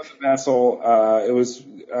 We played on the Vassal. It was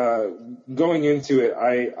going into it.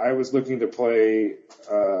 I was looking to play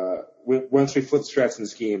once we flipped strats and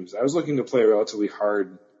schemes. I was looking to play a relatively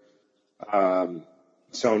hard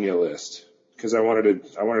Sonya list because I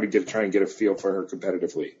wanted to try and get a feel for her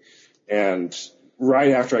competitively. And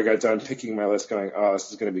right after I got done picking my list, going, oh,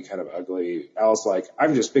 this is going to be kind of ugly. Al's like,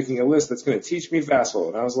 I'm just picking a list that's going to teach me Vassal,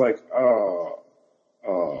 and I was like, oh.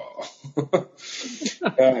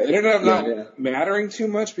 It ended up not mattering too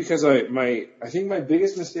much because I think my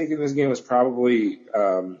biggest mistake in this game was probably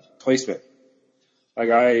placement. Like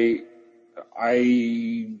I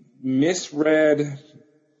misread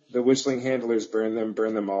the Witchling Handlers burn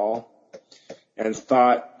them all, and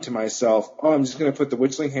thought to myself, oh, I'm just going to put the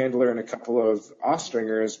Witchling Handler and a couple of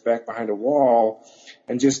Offstringers back behind a wall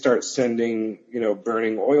and just start sending,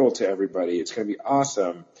 burning oil to everybody. It's going to be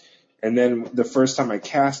awesome. And then the first time I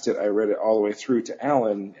cast it, I read it all the way through to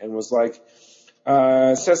Alan and was like,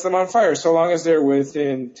 sets them on fire so long as they're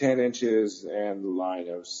within 10 inches and line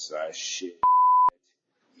of sight. Shit.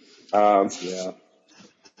 Yeah.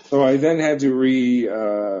 So I then had to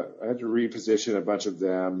reposition a bunch of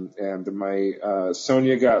them, and my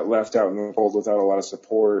Sonya got left out in the cold without a lot of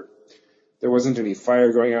support. There wasn't any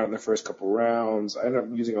fire going out in the first couple rounds. I ended up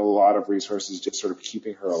using a lot of resources just sort of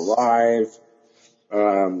keeping her alive.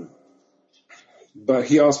 But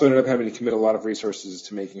he also ended up having to commit a lot of resources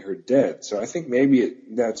to making her dead. So I think maybe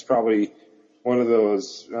that's probably one of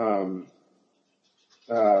those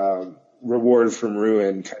reward from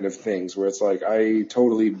ruin kind of things where it's like I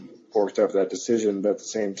totally porked up that decision, but at the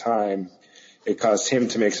same time, it caused him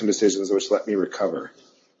to make some decisions which let me recover.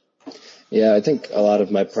 Yeah, I think a lot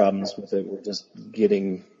of my problems with it were just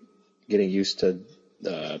getting used to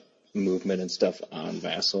movement and stuff on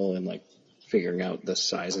Vassal and like figuring out the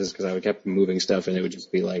sizes because I would kept moving stuff and it would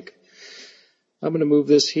just be like, I'm going to move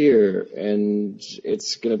this here and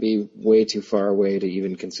it's going to be way too far away to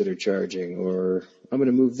even consider charging, or I'm going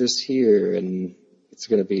to move this here and it's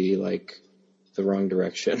going to be like the wrong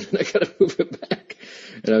direction and I got to move it back.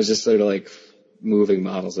 And I was just sort of like moving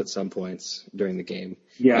models at some points during the game.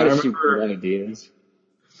 Yeah, I had a few good ideas.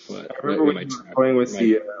 I remember when you were playing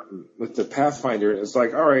with the Pathfinder, it's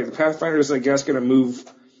like, all right, the Pathfinder is, I guess, going to move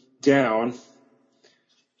down.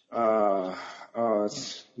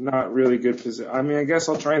 It's not really good position. I mean, I guess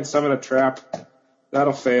I'll try and summon a trap.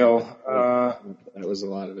 That'll fail. That was a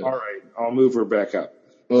lot of it. All right, I'll move her back up.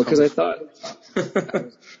 Well, because I thought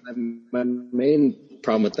my main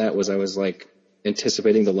problem with that was I was like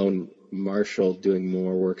anticipating the Lone Marshal doing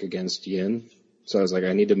more work against Yin. So I was like,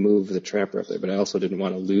 I need to move the trapper up there, but I also didn't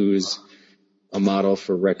want to lose a model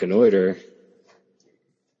for Reconnoiter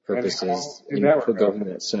purposes and put go in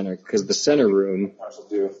that center, because the center room,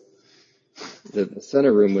 the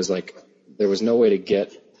center room was like, there was no way to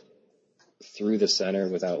get through the center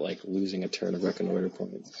without like losing a turn of Reconnoiter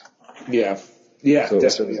points. Yeah, so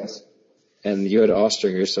definitely. Yes. And you had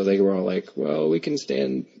Austringer, so they were all like, well, we can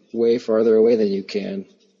stand way farther away than you can.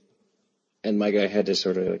 And my guy had to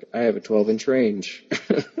sort of like, I have a 12-inch range.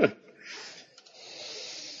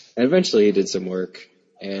 And eventually he did some work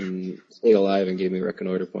and stayed alive and gave me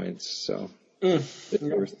Reconnoiter points. So the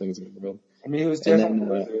worst things in the world. I mean, he was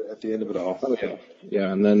definitely at the end of it all. Oh, yeah.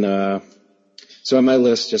 Yeah, and then so on my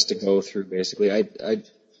list, just to go through basically, I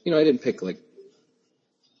didn't pick like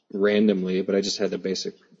randomly, but I just had the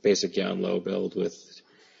basic Yan Lo build with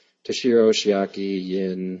Toshiro, Shiaki,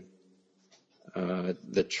 Yin,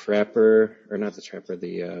 the Trapper, or not the Trapper,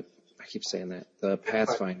 I keep saying that, the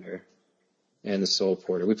Pathfinder, and the Soul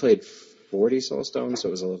Porter. We played 40 Soulstones, so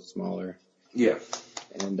it was a little smaller. Yeah.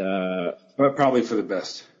 And, but probably for the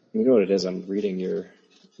best. You know what it is? I'm reading your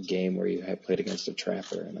game where you had played against a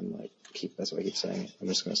Trapper, and I'm like, that's why I keep saying it. I'm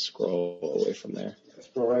just going to scroll away from there.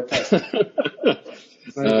 Scroll right past.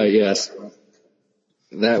 Yes.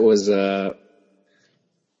 That was,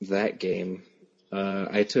 that game.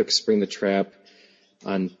 I took Spring the Trap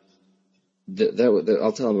on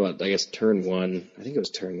I'll tell him about, I guess, turn 1. I think it was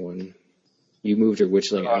turn 1. You moved your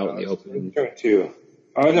Witchling out in the open. Turn 2.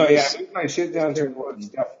 Oh, no, yeah. I moved my shit down turn 1.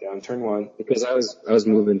 Stuff down turn 1. Because I was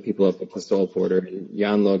moving people up with the Soul Porter, and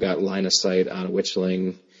Yanlo got line of sight on a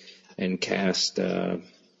Witchling and cast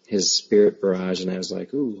his Spirit Barrage, and I was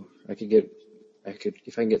like, ooh, if I can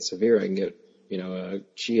get Severe, I can get,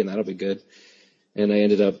 Chi, and that'll be good. And I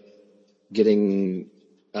ended up getting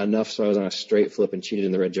enough so I was on a straight flip and cheated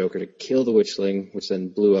in the Red Joker to kill the Witchling, which then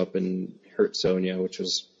blew up and hurt Sonya, which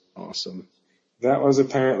was awesome. That was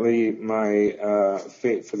apparently my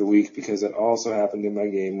fate for the week because it also happened in my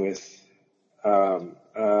game with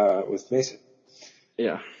Mason.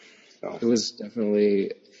 Yeah. So. It was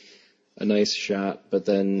definitely a nice shot, but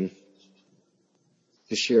then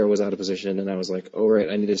Toshiro was out of position, and I was like, oh, right,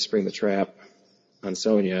 I need to spring the trap on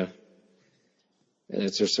Sonya. And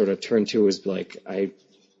it's just sort of turn 2 was like, I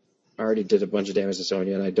already did a bunch of damage to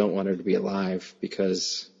Sonya, and I don't want her to be alive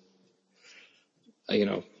because,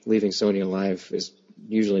 leaving Sonya alive is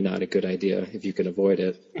usually not a good idea if you can avoid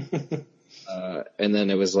it. And then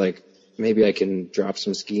it was like, maybe I can drop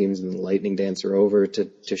some schemes and lightning dance her over to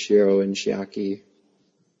Toshiro and Shiaki.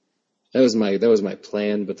 That was my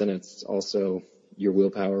plan, but then it's also your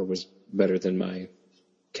willpower was better than my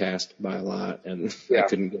cast by a lot, and I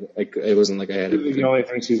couldn't get it. It wasn't like I had it. The only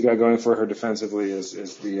thing she's got going for her defensively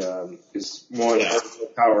is one, her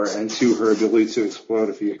power, and 2, her ability to explode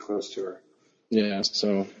if you get close to her. Yeah,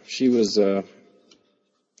 so she was a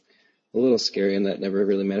little scary, and that never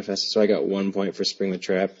really manifested. So I got 1 point for Spring the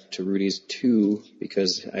Trap to Rudy's 2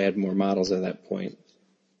 because I had more models at that point.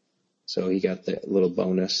 So he got the little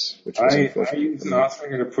bonus, which was unfortunate. I used an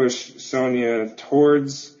Offswinger to push Sonya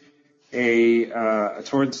towards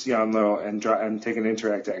Yanlo and take an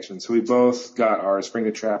interact action. So we both got our Spring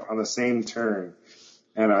the Trap on the same turn.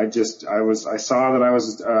 And I saw that I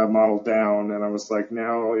was modeled down, and I was like,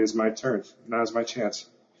 now is my turn. Now is my chance.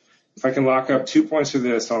 If I can lock up 2 points for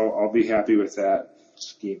this, I'll be happy with that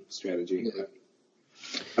strategy. Yeah.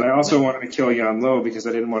 And I also wanted to kill Yanlo because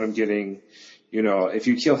I didn't want him getting, if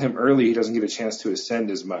you kill him early, he doesn't get a chance to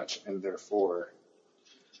ascend as much, and therefore.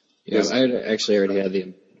 Yeah, I had actually already had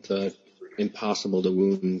the impossible to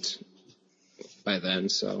wound by then,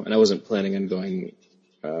 and I wasn't planning on going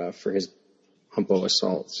for his Humpo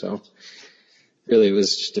Assault, so really it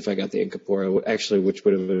was just if I got the Incorporeal, actually, which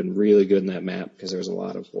would have been really good in that map because there was a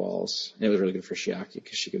lot of walls, and it was really good for Shiaki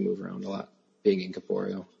because she could move around a lot, being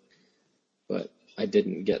Incorporeal. But I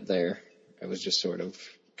didn't get there. I was just sort of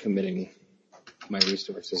committing my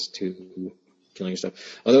resources to killing stuff.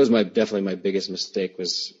 Oh, that was definitely my biggest mistake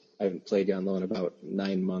was I haven't played Yanlo in about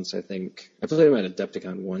 9 months, I think. I played him at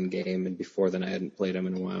Adepticon 1 game, and before then I hadn't played him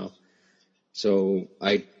in a while. So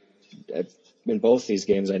in both these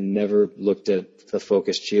games, I never looked at the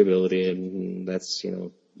focus chi ability, and that's,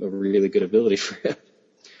 a really good ability for him.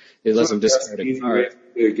 It lets him discard a card.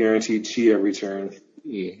 Guaranteed chi every turn.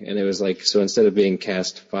 And it was like, so instead of being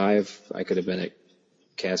cast 5, I could have been at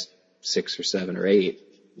cast 6 or 7 or 8,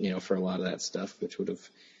 for a lot of that stuff, which would have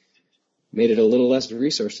made it a little less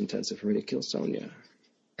resource intensive for me to kill Sonya.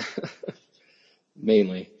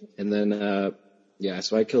 Mainly. And then,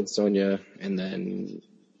 so I killed Sonya, and then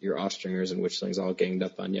your Offstringers and Witchlings all ganged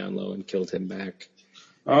up on Yanlo and killed him back.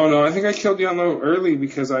 Oh, no, I think I killed Yanlo early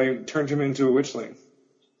because I turned him into a Witchling.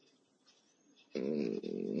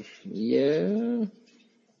 Yeah.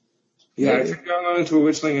 Yeah, I turned Yanlo into a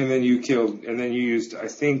Witchling, and then you used, I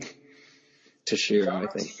think... Toshiro, I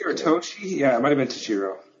think. Or Toshi? Yeah, it might have been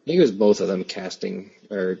Toshiro. I think it was both of them casting,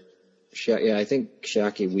 I think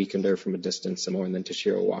Shiaki weakened her from a distance some more, and then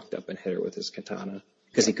Toshiro walked up and hit her with his katana,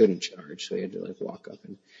 because he couldn't charge, so he had to, walk up,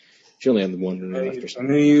 and she only had one rune left or something. And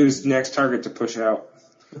then he used next target to push out.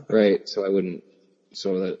 Right, so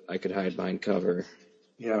that I could hide behind cover.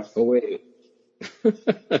 Yeah. Oh, wait.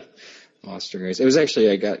 Offstringers. It was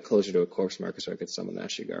actually, I got closer to a corpse marker, so I could summon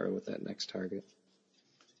Ashigaru with that next target.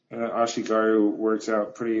 Ashigaru works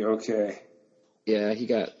out pretty okay. Yeah, he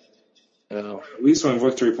got... at least one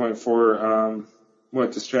victory point for,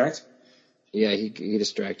 distract? Yeah, he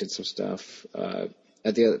distracted some stuff.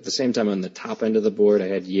 At the same time, on the top end of the board, I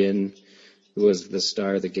had Yin, who was the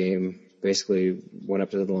star of the game, basically went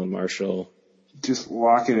up to the lone marshal. Just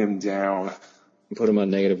locking him down. Put him on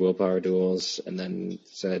negative willpower duels, and then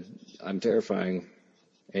said, I'm terrifying,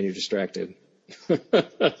 and you're distracted.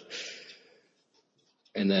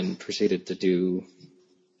 And then proceeded to do,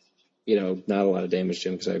 not a lot of damage to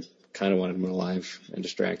him because I kind of wanted him alive and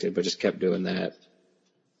distracted, but just kept doing that,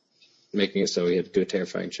 making it so he had to do a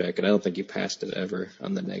terrifying check, and I don't think he passed it ever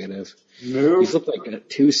on the negative. No. He flipped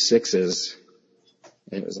 2 6s,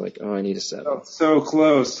 And it was like, oh, I need a 7. Oh, so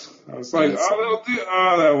close. I was like,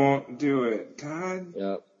 Yeah, that won't do it. God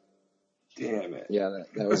yeah, damn it. yeah,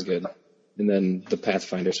 that was good. And then the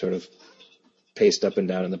Pathfinder sort of paced up and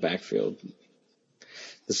down in the backfield.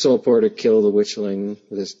 The Soul Porter killed the Witchling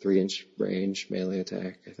with his 3-inch range melee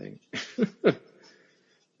attack, I think.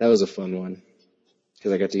 That was a fun one.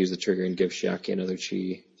 Because I got to use the trigger and give Shiaki another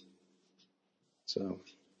chi. So,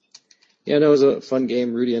 yeah, no, it was a fun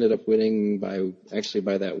game. Rudy ended up winning by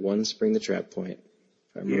that one Spring the Trap point,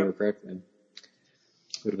 if I remember correctly.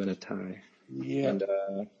 It would have been a tie. Yeah. And,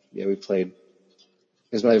 yeah, we played.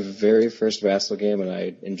 It was my very first Vassal game, and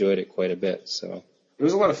I enjoyed it quite a bit. So It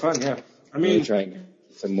was a lot of fun, yeah. I I'm really mean, trying to get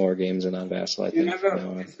some more games in on Vassal, I think.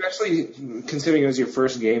 especially considering it was your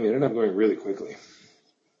first game, it ended up going really quickly.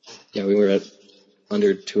 Yeah, we were at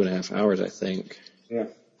under 2.5 hours, I think. Yeah.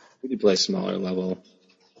 We did play smaller level.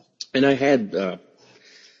 And I had,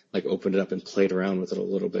 opened it up and played around with it a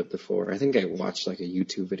little bit before. I think I watched, a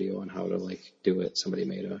YouTube video on how to, do it. Somebody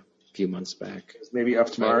made a few months back. Maybe Up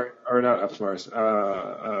to Mars, or not Up to Mars,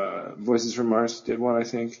 Voices from Mars did one, I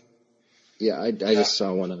think. Yeah, I just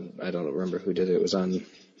saw one on, I don't remember who did it. It was on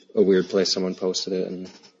a weird place. Someone posted it, and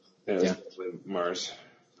Yeah. Mars,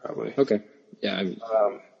 probably. Okay. Yeah.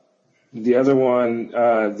 The other one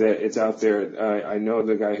that it's out there, I know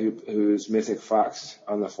the guy who's Mythic Fox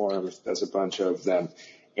on the forums does a bunch of them,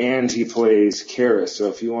 and he plays Karis. So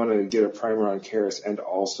if you want to get a primer on Karis and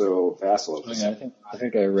also Vassal, I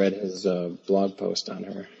think I read his blog post on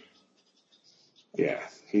her. Yeah,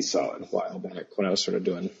 he's solid. A while back when I was sort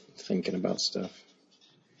of thinking about stuff.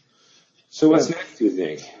 So what's next, do you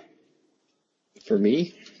think? For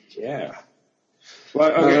me? Yeah.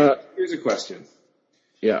 Well, okay. Here's a question.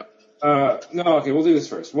 Yeah. Okay, we'll do this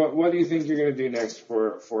first. What do you think you're going to do next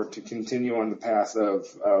to continue on the path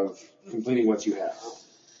of completing what you have?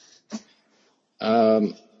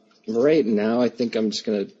 Right now, I think I'm just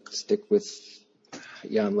going to stick with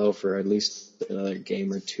Jan Lo for at least another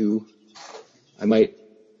game or two. I might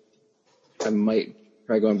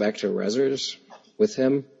try going back to Rezzers with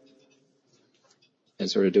him and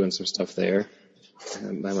sort of doing some stuff there.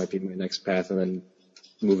 And that might be my next path, and then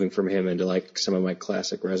moving from him into some of my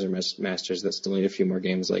classic Rezzer masters that still need a few more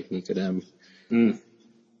games like Nicodem.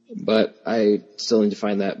 But I still need to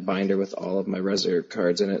find that binder with all of my Rezzer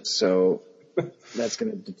cards in it, so that's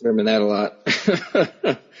going to determine that a lot.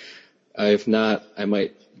 If not, I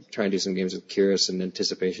might try and do some games with Curious in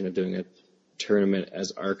anticipation of doing a tournament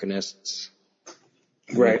as Arcanists.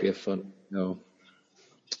 That might be a fun one.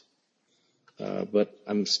 But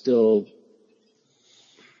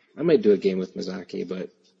I might do a game with Mizaki, but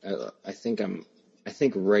I think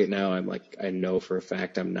right now I know for a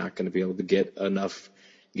fact I'm not going to be able to get enough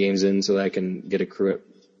games in so that I can get a crew at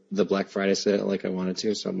the Black Friday set like I wanted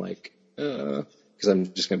to. So I'm because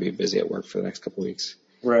I'm just going to be busy at work for the next couple of weeks.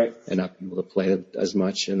 Right. And not be able to play it as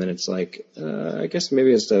much. And then it's I guess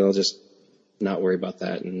maybe instead I'll just not worry about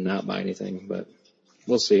that and not buy anything, but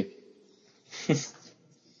we'll see.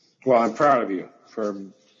 Well, I'm proud of you for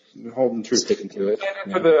holding true. Sticking to it.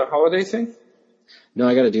 For the holiday thing? No,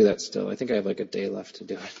 I got to do that still. I think I have a day left to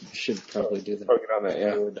do it. I should probably do that. Get on that,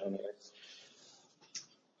 yeah. We're done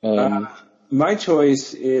here. My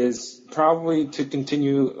choice is probably to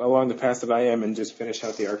continue along the path that I am and just finish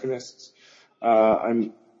out the Arcanists.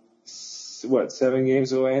 I'm 7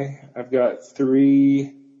 games away? I've got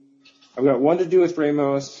 1 to do with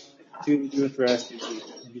Ramos, 2 to do with Rest, 2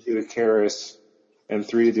 to do with Karis, and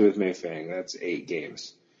 3 to do with Mayfang. That's 8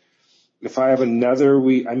 games. If I have another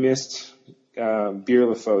week, I missed Beer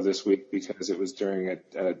LaFoe this week because it was during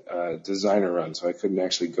a designer run, so I couldn't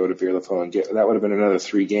actually go to Beer LaFoe and that would have been another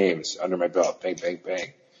 3 games under my belt. Bang, bang,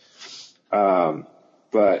 bang.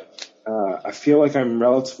 But I feel like I'm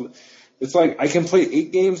relatively. It's like I can play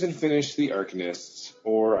 8 games and finish the Arcanists,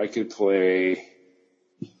 or I could play.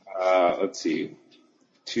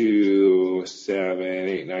 2, 7,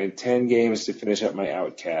 8, 9, 10 games to finish up my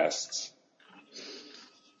Outcasts.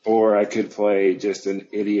 Or I could play just an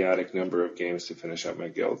idiotic number of games to finish up my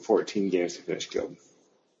guild. 14 games to finish guild.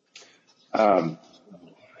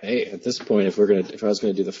 Hey, at this point, if I was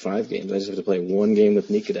gonna do the 5 games, I just have to play 1 game with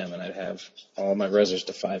Nicodem, and I'd have all my Rezzers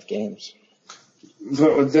to 5 games.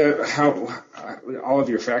 But all of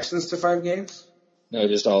your factions to 5 games? No,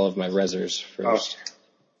 just all of my Rezzers first. Oh.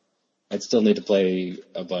 I'd still need to play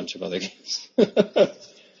a bunch of other games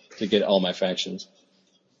to get all my factions.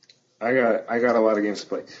 I got a lot of games to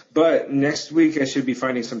play. But next week I should be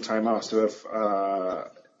finding some time off. So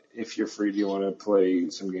if you're free, do you want to play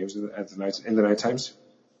some games in the night times?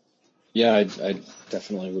 Yeah, I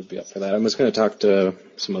definitely would be up for that. I was going to talk to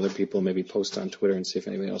some other people, maybe post on Twitter and see if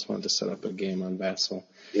anybody else wanted to set up a game on Vassal.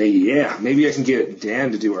 Yeah. Maybe I can get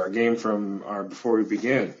Dan to do our game from our Before We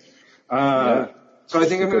Begin. Yeah. So I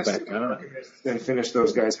think I'm going to back on. and finish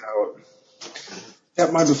those guys out.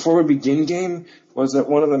 Yeah, my Before We Begin game was at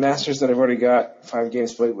one of the masters that I've already got 5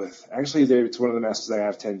 games played with. Actually, it's one of the masters I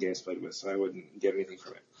have 10 games played with, so I wouldn't get anything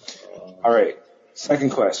from it. All right.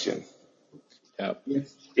 Second question. Yeah.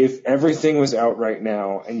 If everything was out right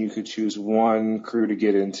now and you could choose one crew to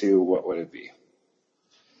get into, what would it be?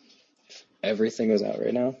 Everything is out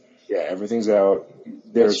right now? Yeah, everything's out.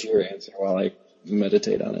 What's your answer while I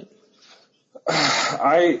meditate on it?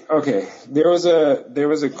 Okay. There was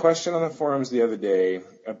a question on the forums the other day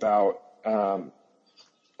about and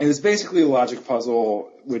it's basically a logic puzzle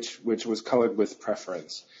which was colored with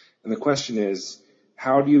preference. And the question is,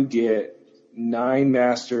 how do you get 9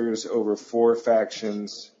 masters over 4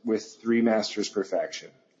 factions with 3 masters per faction?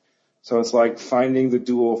 So it's like finding the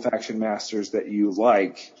dual faction masters that you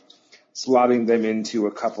like, slotting them into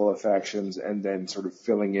a couple of factions, and then sort of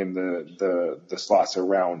filling in the slots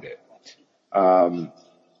around it.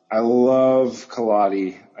 I love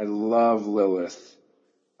Kaladi. I love Lilith.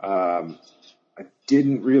 I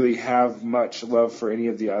didn't really have much love for any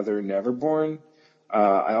of the other Neverborn.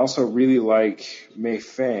 I also really like Mei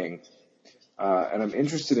Fang. And I'm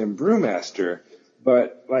interested in Brewmaster,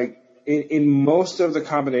 but like in most of the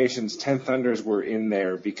combinations, 10 Thunders were in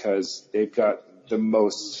there because they've got the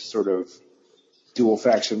most sort of dual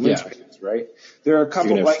faction linchpins, right? There are a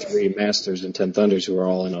couple you have 3 Masters and 10 Thunders who are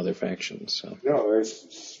all in other factions. So. No,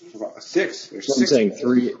 there's 6. There's 6. I'm saying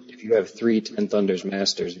 3. If you have 3 10 Thunders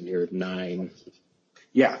Masters and you're 9.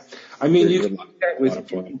 Yeah, I mean you can do that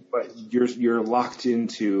with, but you're locked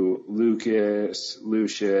into Lucas,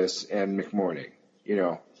 Lucius, and McMorning. You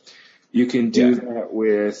know, you can do that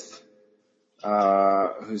with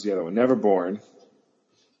who's the other one? Neverborn.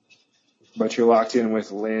 But you're locked in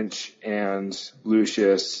with Lynch and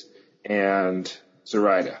Lucius and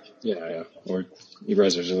Zoraida. Yeah. Or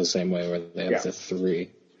Rezzers are the same way where they have the 3.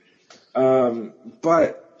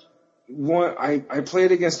 But I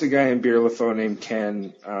played against a guy in Beer LaFoe named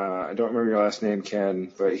Ken. I don't remember your last name,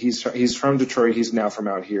 Ken, but he's from Detroit. He's now from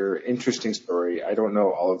out here. Interesting story. I don't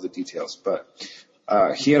know all of the details, but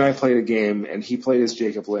he and I played a game, and he played as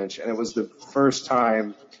Jacob Lynch, and it was the first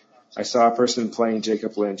time I saw a person playing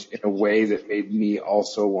Jacob Lynch in a way that made me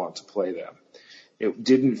also want to play them. It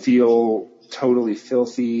didn't feel totally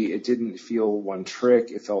filthy. It didn't feel one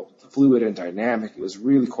trick. It felt fluid and dynamic. It was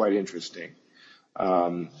really quite interesting.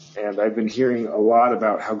 And I've been hearing a lot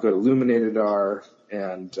about how good Illuminated are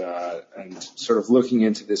and sort of looking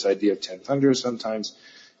into this idea of 10 Thunders sometimes,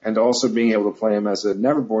 and also being able to play him as a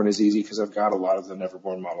Neverborn is easy because I've got a lot of the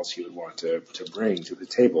Neverborn models he would want to bring to the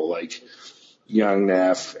table, like Young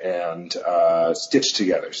Neff and Stitch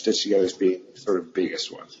Together. Stitch Together is being sort of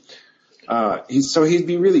biggest one. He'd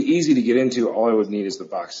be really easy to get into. All I would need is the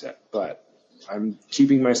box set, but I'm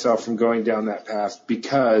keeping myself from going down that path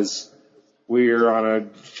because we're on a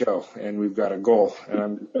show and we've got a goal, and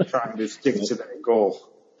I'm trying to stick to that goal.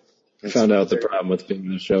 I found out the problem with being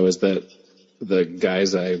on the show is that the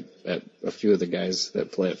guys a few of the guys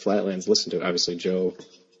that play at Flatlands listen to it. Obviously Joe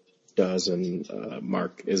does, and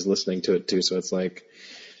Mark is listening to it too. So it's like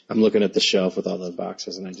I'm looking at the shelf with all the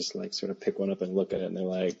boxes, and I just like sort of pick one up and look at it,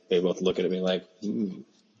 and they both look at me like, I'm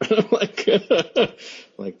like,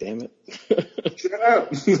 damn it. Shut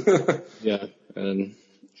up. Yeah. And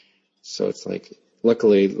so it's like,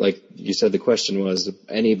 luckily, like you said, the question was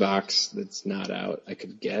any box that's not out I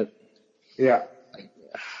could get. Yeah.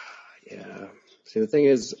 Yeah. See, the thing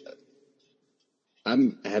is,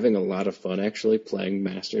 I'm having a lot of fun actually playing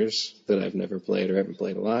Masters that I've never played or haven't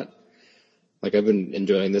played a lot. Like I've been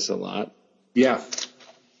enjoying this a lot. Yeah.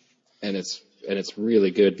 And it's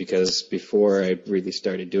really good because before I really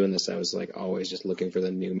started doing this, I was like always just looking for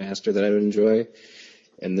the new Master that I would enjoy.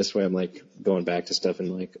 And this way I'm like going back to stuff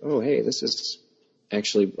and like, oh, hey, this is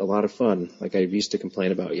actually a lot of fun. Like I used to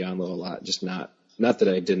complain about Yanlo a lot, just not that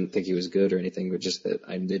I didn't think he was good or anything, but just that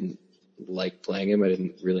I didn't like playing him. I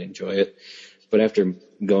didn't really enjoy it. But after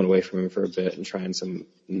going away from him for a bit and trying some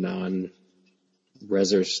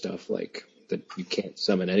non-Rezzer stuff, like that you can't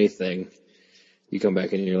summon anything, you come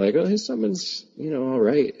back and you're like, oh, his summon's, all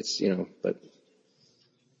right. It's, but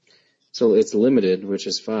so it's limited, which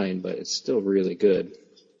is fine, but it's still really good.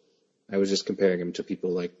 I was just comparing him to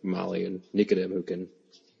people like Molly and Nicodem who can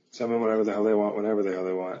summon whatever the hell they want, whenever the hell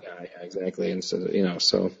they want. Yeah, exactly. And so,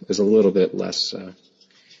 so there's a little bit less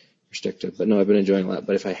restrictive. But no, I've been enjoying a lot.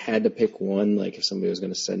 But if I had to pick one, like if somebody was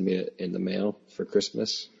going to send me it in the mail for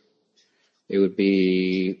Christmas, It would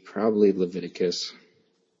be probably Leviticus.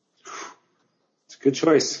 It's a good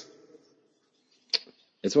choice.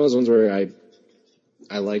 It's one of those ones where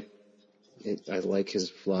I like it, I like his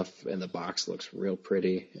fluff, and the box looks real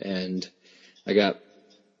pretty, and I got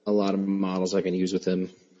a lot of models I can use with him.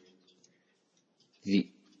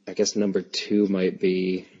 I guess number 2 might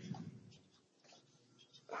be,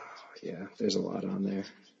 yeah, there's a lot on there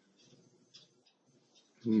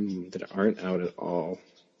that aren't out at all.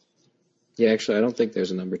 Yeah, actually, I don't think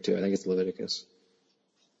there's a number 2. I think it's Leviticus.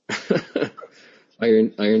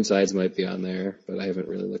 Ironsides might be on there, but I haven't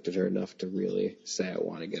really looked at her enough to really say I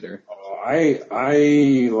want to get her.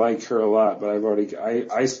 I like her a lot, but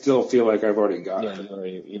I still feel like I've already got her.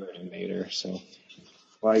 You already made her, so.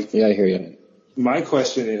 Yeah, I hear you. My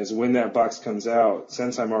question is, when that box comes out,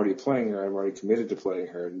 since I'm already playing her, I'm already committed to playing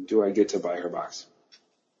her, do I get to buy her box?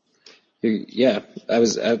 Yeah, that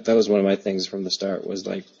was one of my things from the start, was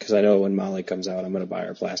like, because I know when Molly comes out, I'm going to buy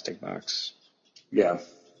her plastic box. Yeah.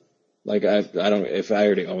 Like, I don't, if I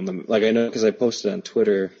already own them, like, I know, because I posted on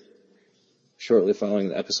Twitter shortly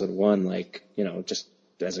following episode 1, like, just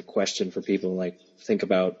as a question for people, like, think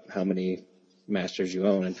about how many masters you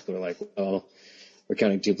own, and people are like, well, we're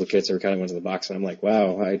counting duplicates, or we're counting ones in the box, and I'm like,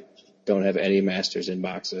 wow, I don't have any masters in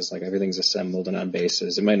boxes. Like, everything's assembled and on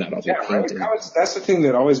bases. It might not all be painted. Right? That's the thing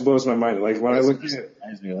that always blows my mind. Like, when I look at it,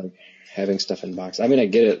 like having stuff in boxes. I mean, I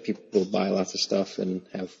get it. People buy lots of stuff and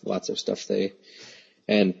have lots of stuff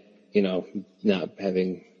not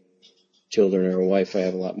having children or a wife, I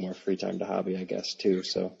have a lot more free time to hobby, I guess, too.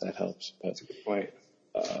 So that helps. But that's a good point.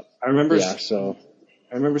 I remember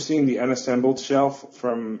seeing the unassembled shelf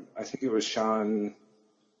from, I think it was Sean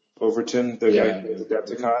Overton, the guy who did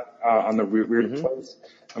Adepticon, on the Weird Place.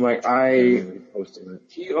 I'm like,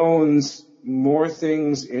 he owns more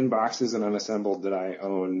things in boxes and unassembled than I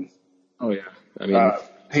own. Oh yeah, I mean,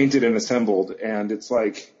 painted and assembled, and it's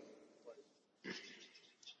like,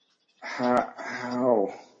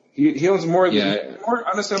 how he owns more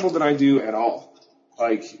unassembled than I do at all.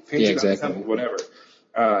 Like painted, unassembled, whatever.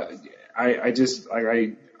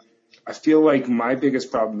 I feel like my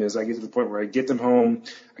biggest problem is I get to the point where I get them home,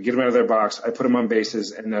 I get them out of their box, I put them on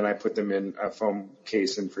bases, and then I put them in a foam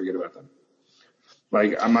case and forget about them.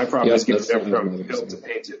 Like, my problem is getting them from built to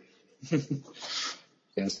painted.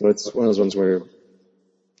 Yeah, so it's one of those ones where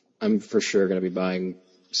I'm for sure going to be buying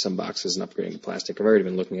some boxes and upgrading to plastic. I've already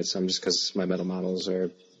been looking at some just because my metal models are,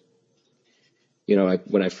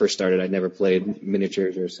 when I first started, I'd never played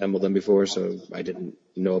miniatures or assembled them before, so I didn't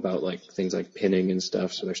know about like things like pinning and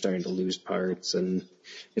stuff, so they're starting to lose parts, and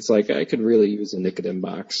it's like I could really use a Nicodem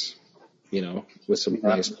box, with some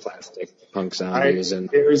nice plastic punk zombies.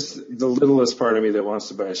 There's the littlest part of me that wants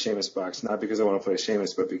to buy a Seamus box, not because I want to play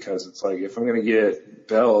Seamus, but because it's like, if I'm going to get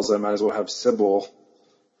Bells, I might as well have Sybil.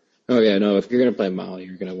 Oh yeah, no, if you're going to play Molly,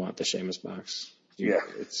 you're going to want the Seamus box.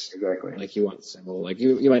 It's exactly. Like, you want Sybil. Like,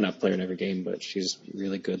 you might not play her in every game, but she's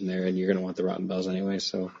really good in there, and you're going to want the Rotten Bells anyway,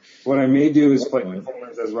 so. What I may do is play my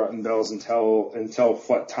Fulmars as Rotten Bells until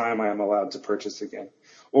what time I am allowed to purchase again.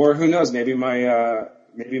 Or who knows, maybe my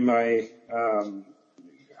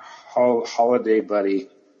holiday buddy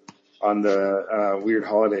on the Weird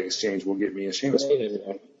Holiday Exchange will get me a Seamus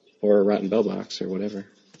box. Or a Rotten Bell box, or whatever.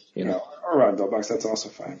 Or a Rotten Bell box, that's also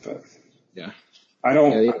fine, but. Yeah. I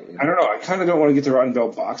don't know. I kind of don't want to get the Rotten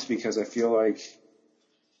Bell box because I feel like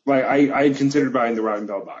I considered buying the Rotten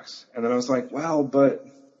Bell box. And then I was like, well, but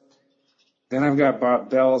then I've got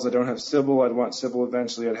Bells. I don't have Sybil. I'd want Sybil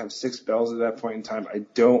eventually. I'd have 6 Bells at that point in time. I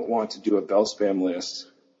don't want to do a Bell spam list.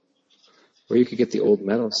 Or you could get the old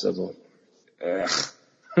metal Sybil. I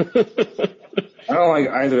don't like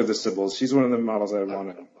either of the Sybils. She's one of the models I would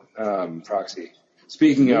want to proxy.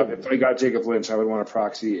 Speaking of, if I got Jacob Lynch, I would want to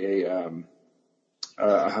proxy a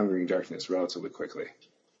Hungering Darkness relatively quickly.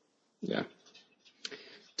 Yeah,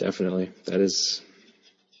 definitely. That is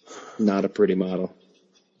not a pretty model.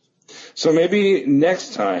 So maybe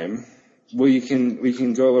next time we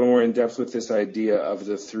can go a little more in depth with this idea of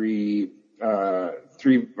the three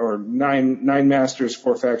or nine masters,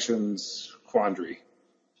 4 factions quandary.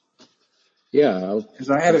 Yeah, because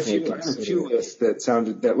I had a few lists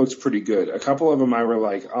that looked pretty good. A couple of them I were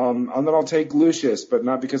like, I'll take Lucius, but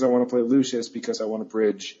not because I want to play Lucius, because I want to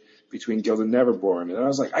bridge between Guild and Neverborn. And I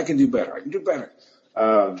was like, I can do better.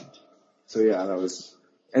 So yeah, that was.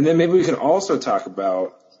 And then maybe we can also talk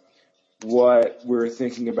about what we're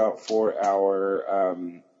thinking about for our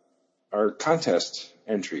contest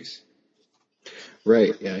entries.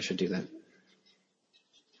 Right. Yeah, I should do that.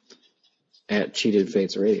 At Cheated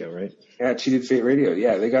Fates Radio, right? At Cheated Fate Radio.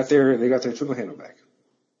 Yeah, they got their Twinkle handle back.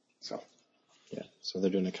 So. Yeah. So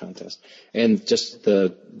they're doing a contest. And just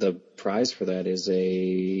the prize for that is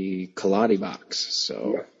a Kaladi box.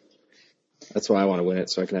 So that's why I want to win it,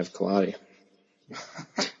 so I can have Kaladi.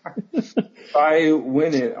 If I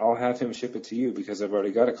win it, I'll have him ship it to you because I've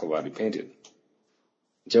already got a Kaladi painted.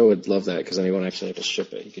 Joe would love that because then he won't actually have to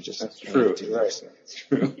ship it. He could just. That's true. Right. That's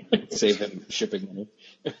true. Save him shipping money.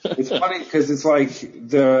 It's funny because it's like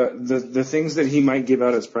the things that he might give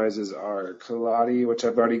out as prizes are Kaladi, which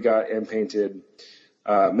I've already got and painted,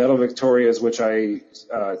 Metal Victorias, which I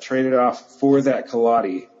traded off for that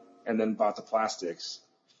Kaladi and then bought the plastics,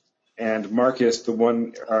 and Marcus, the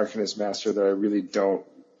one Arcanist Master that I really don't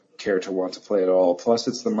care to want to play at all. Plus,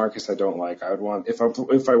 it's the Marcus I don't like. I would want if I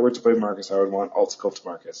were to play Marcus, I would want Alt Sculpt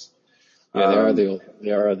Marcus. Yeah, they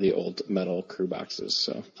are the old metal crew boxes.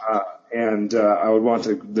 So. And I would want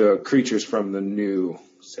the creatures from the new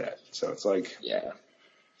set. So it's like,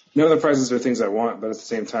 none of the prizes are things I want, but at the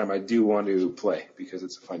same time, I do want to play because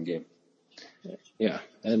it's a fun game. Yeah,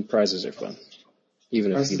 and prizes are fun,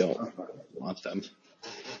 even if you don't want them.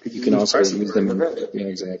 You can also use them. Yeah,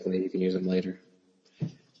 exactly. You can use them later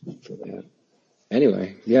for that.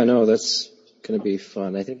 Anyway, that's going to be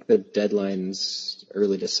fun. I think the deadline's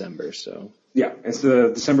early December, so. Yeah, it's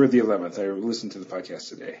the December the 11th. I listened to the podcast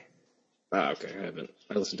today. Okay. I haven't.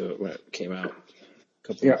 I listened to it when it came out.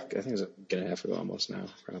 I think it was a week and a half ago almost now,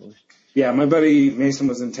 probably. Yeah, my buddy Mason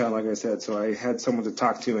was in town, like I said, so I had someone to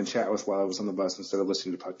talk to and chat with while I was on the bus instead of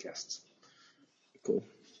listening to podcasts. Cool.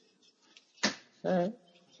 All right.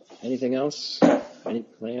 Anything else? Any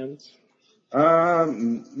plans?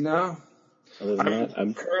 No. Other than that,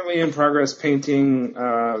 I'm currently in progress painting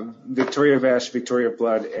Victoria of Ash, Victoria of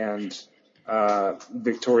Blood, and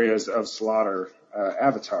Victorias of Slaughter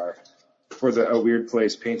Avatar for A Weird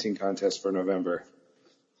Place painting contest for November.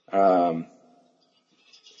 So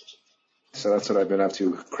that's what I've been up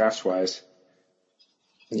to crafts-wise.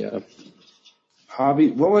 Yeah.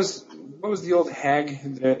 Hobby. What was the old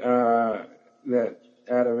hag that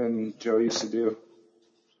Adam and Joe used to do?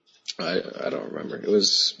 I don't remember. It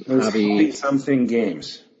was hobby something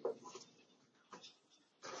games.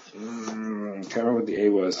 Can't remember what the A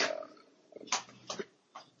was.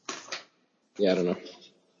 Yeah, I don't know.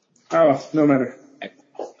 Oh, no matter.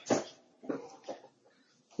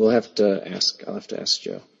 I'll have to ask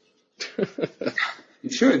Joe. You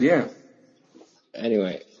should, yeah.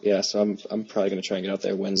 Anyway, so I'm probably going to try and get out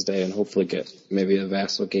there Wednesday and hopefully get maybe a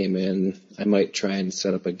Vassal game in. I might try and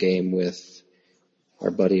set up a game with our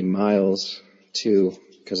buddy Miles, too,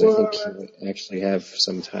 because I think he would actually have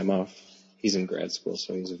some time off. He's in grad school,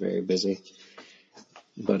 so he's very busy.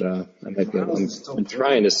 But I might be able to. I'm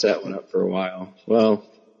trying to set one up for a while. Well,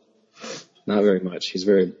 not very much. He's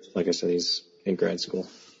like I said, he's in grad school.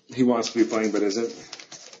 He wants to be playing, but isn't?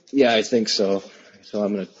 Yeah, I think so. So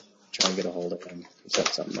I'm going to try and get a hold of him and set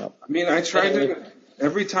something up. I mean, I tried to.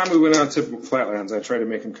 Every time we went out to Flatlands, I tried to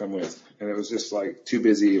make him come with, and it was just like too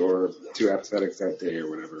busy or too apathetic that day or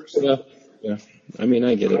whatever. So. Yeah. I mean,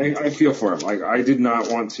 I get it. I feel for him. Like, I did not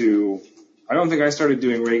want to. I don't think I started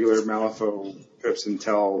doing regular Malifaux trips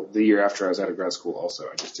until the year after I was out of grad school. Also,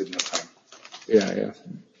 I just didn't have time. Yeah.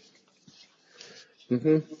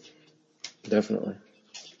 Definitely.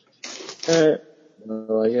 All right.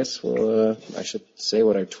 Well, I guess I should say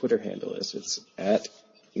what our Twitter handle is. It's at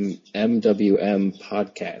MWM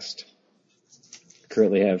Podcast.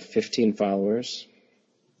 Currently have 15 followers,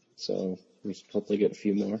 so we should hopefully get a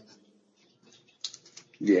few more.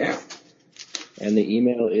 Yeah. And the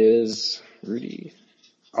email is Rudy.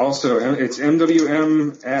 Also, it's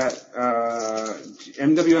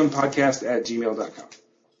MWMpodcast@gmail.com.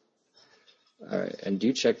 All right. And do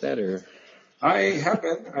you check that or? I have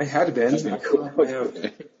been. I had been.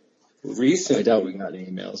 Recently. I doubt we got any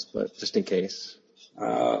emails, but just in case.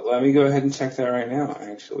 Let me go ahead and check that right now,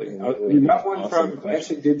 actually. We got one I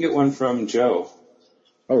actually did get one from Joe.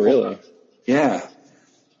 Oh, really? Yeah.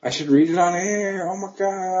 I should read it on air. Oh, my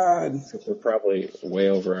God. We're probably way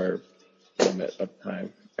over our limit of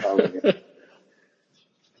time. Probably.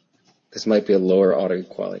 This might be a lower audio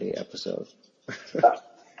quality episode.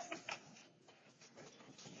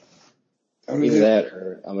 Either that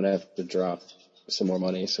or I'm going to have to drop some more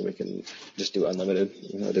money so we can just do unlimited.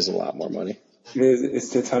 It is a lot more money.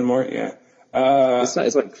 It's a ton more, yeah. It's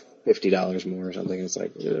like $50 more or something. It's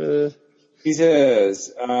like, He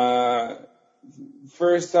says,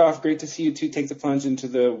 first off, great to see you two take the plunge into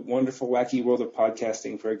the wonderful, wacky world of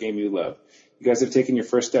podcasting for a game you love. You guys have taken your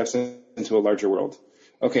first steps into a larger world.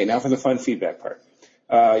 Okay, now for the fun feedback part.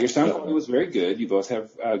 Your sound quality was very good. You both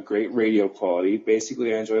have great radio quality.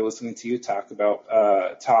 Basically, I enjoy listening to you talk,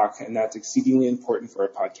 and that's exceedingly important for a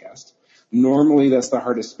podcast. Normally, that's the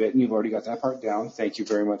hardest bit, and you've already got that part down. Thank you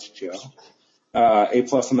very much, Joe. A+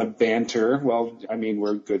 on the banter. Well, I mean,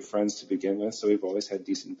 we're good friends to begin with, so we've always had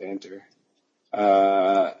decent banter.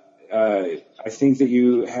 I think that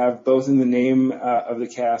you have both in the name of the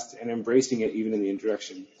cast and embracing it, even in the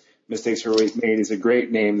introduction. Mistakes Are Always Made is a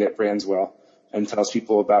great name that brands well and tells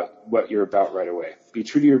people about what you're about right away. Be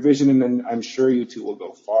true to your vision, and then I'm sure you two will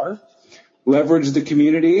go far. Leverage the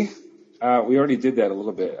community. We already did that a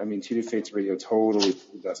little bit. I mean, Two Fates Radio totally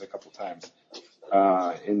does a couple times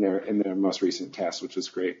in their most recent cast, which was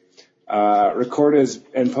great. Record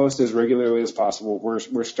and post as regularly as possible.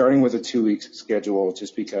 We're starting with a 2-week schedule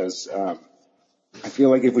just because I feel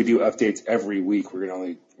like if we do updates every week, we're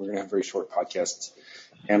gonna have very short podcasts,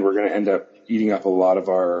 and we're gonna end up eating up a lot of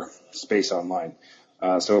our space online.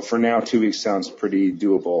 So for now, 2 weeks sounds pretty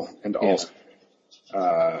doable, and also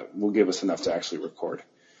will give us enough to actually record.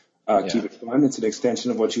 Keep it fun. It's an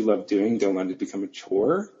extension of what you love doing. Don't let it become a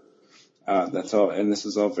chore. That's all, and this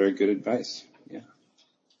is all very good advice. Yeah.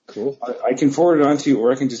 Cool. I can forward it on to you,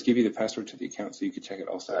 or I can just give you the password to the account so you can check it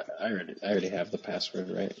also. I already have the password,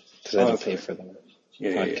 right? Because I don't pay for the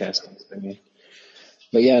podcasting thingy.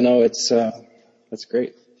 But yeah, no, that's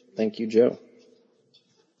great. Thank you, Joe.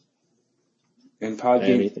 And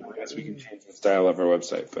Podbean, I guess we can change the style of our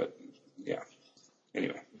website, but yeah.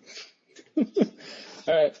 Anyway. All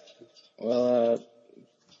right. Well,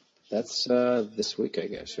 that's this week, I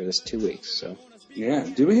guess, or this 2 weeks. So. Yeah.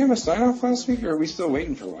 Did we have a sign off last week, or are we still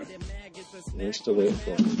waiting for one? We're still waiting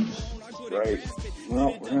for one. Right.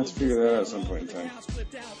 Well, we're gonna have to figure that out at some point in time.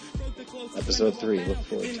 Episode 3. Look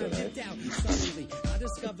forward to it, right?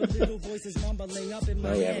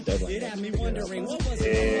 Now we have a deadline. It had me wondering what was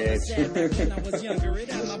it when I was younger. It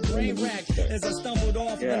had my brain racked as I stumbled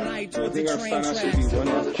off the night towards the train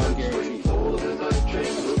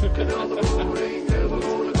tracks.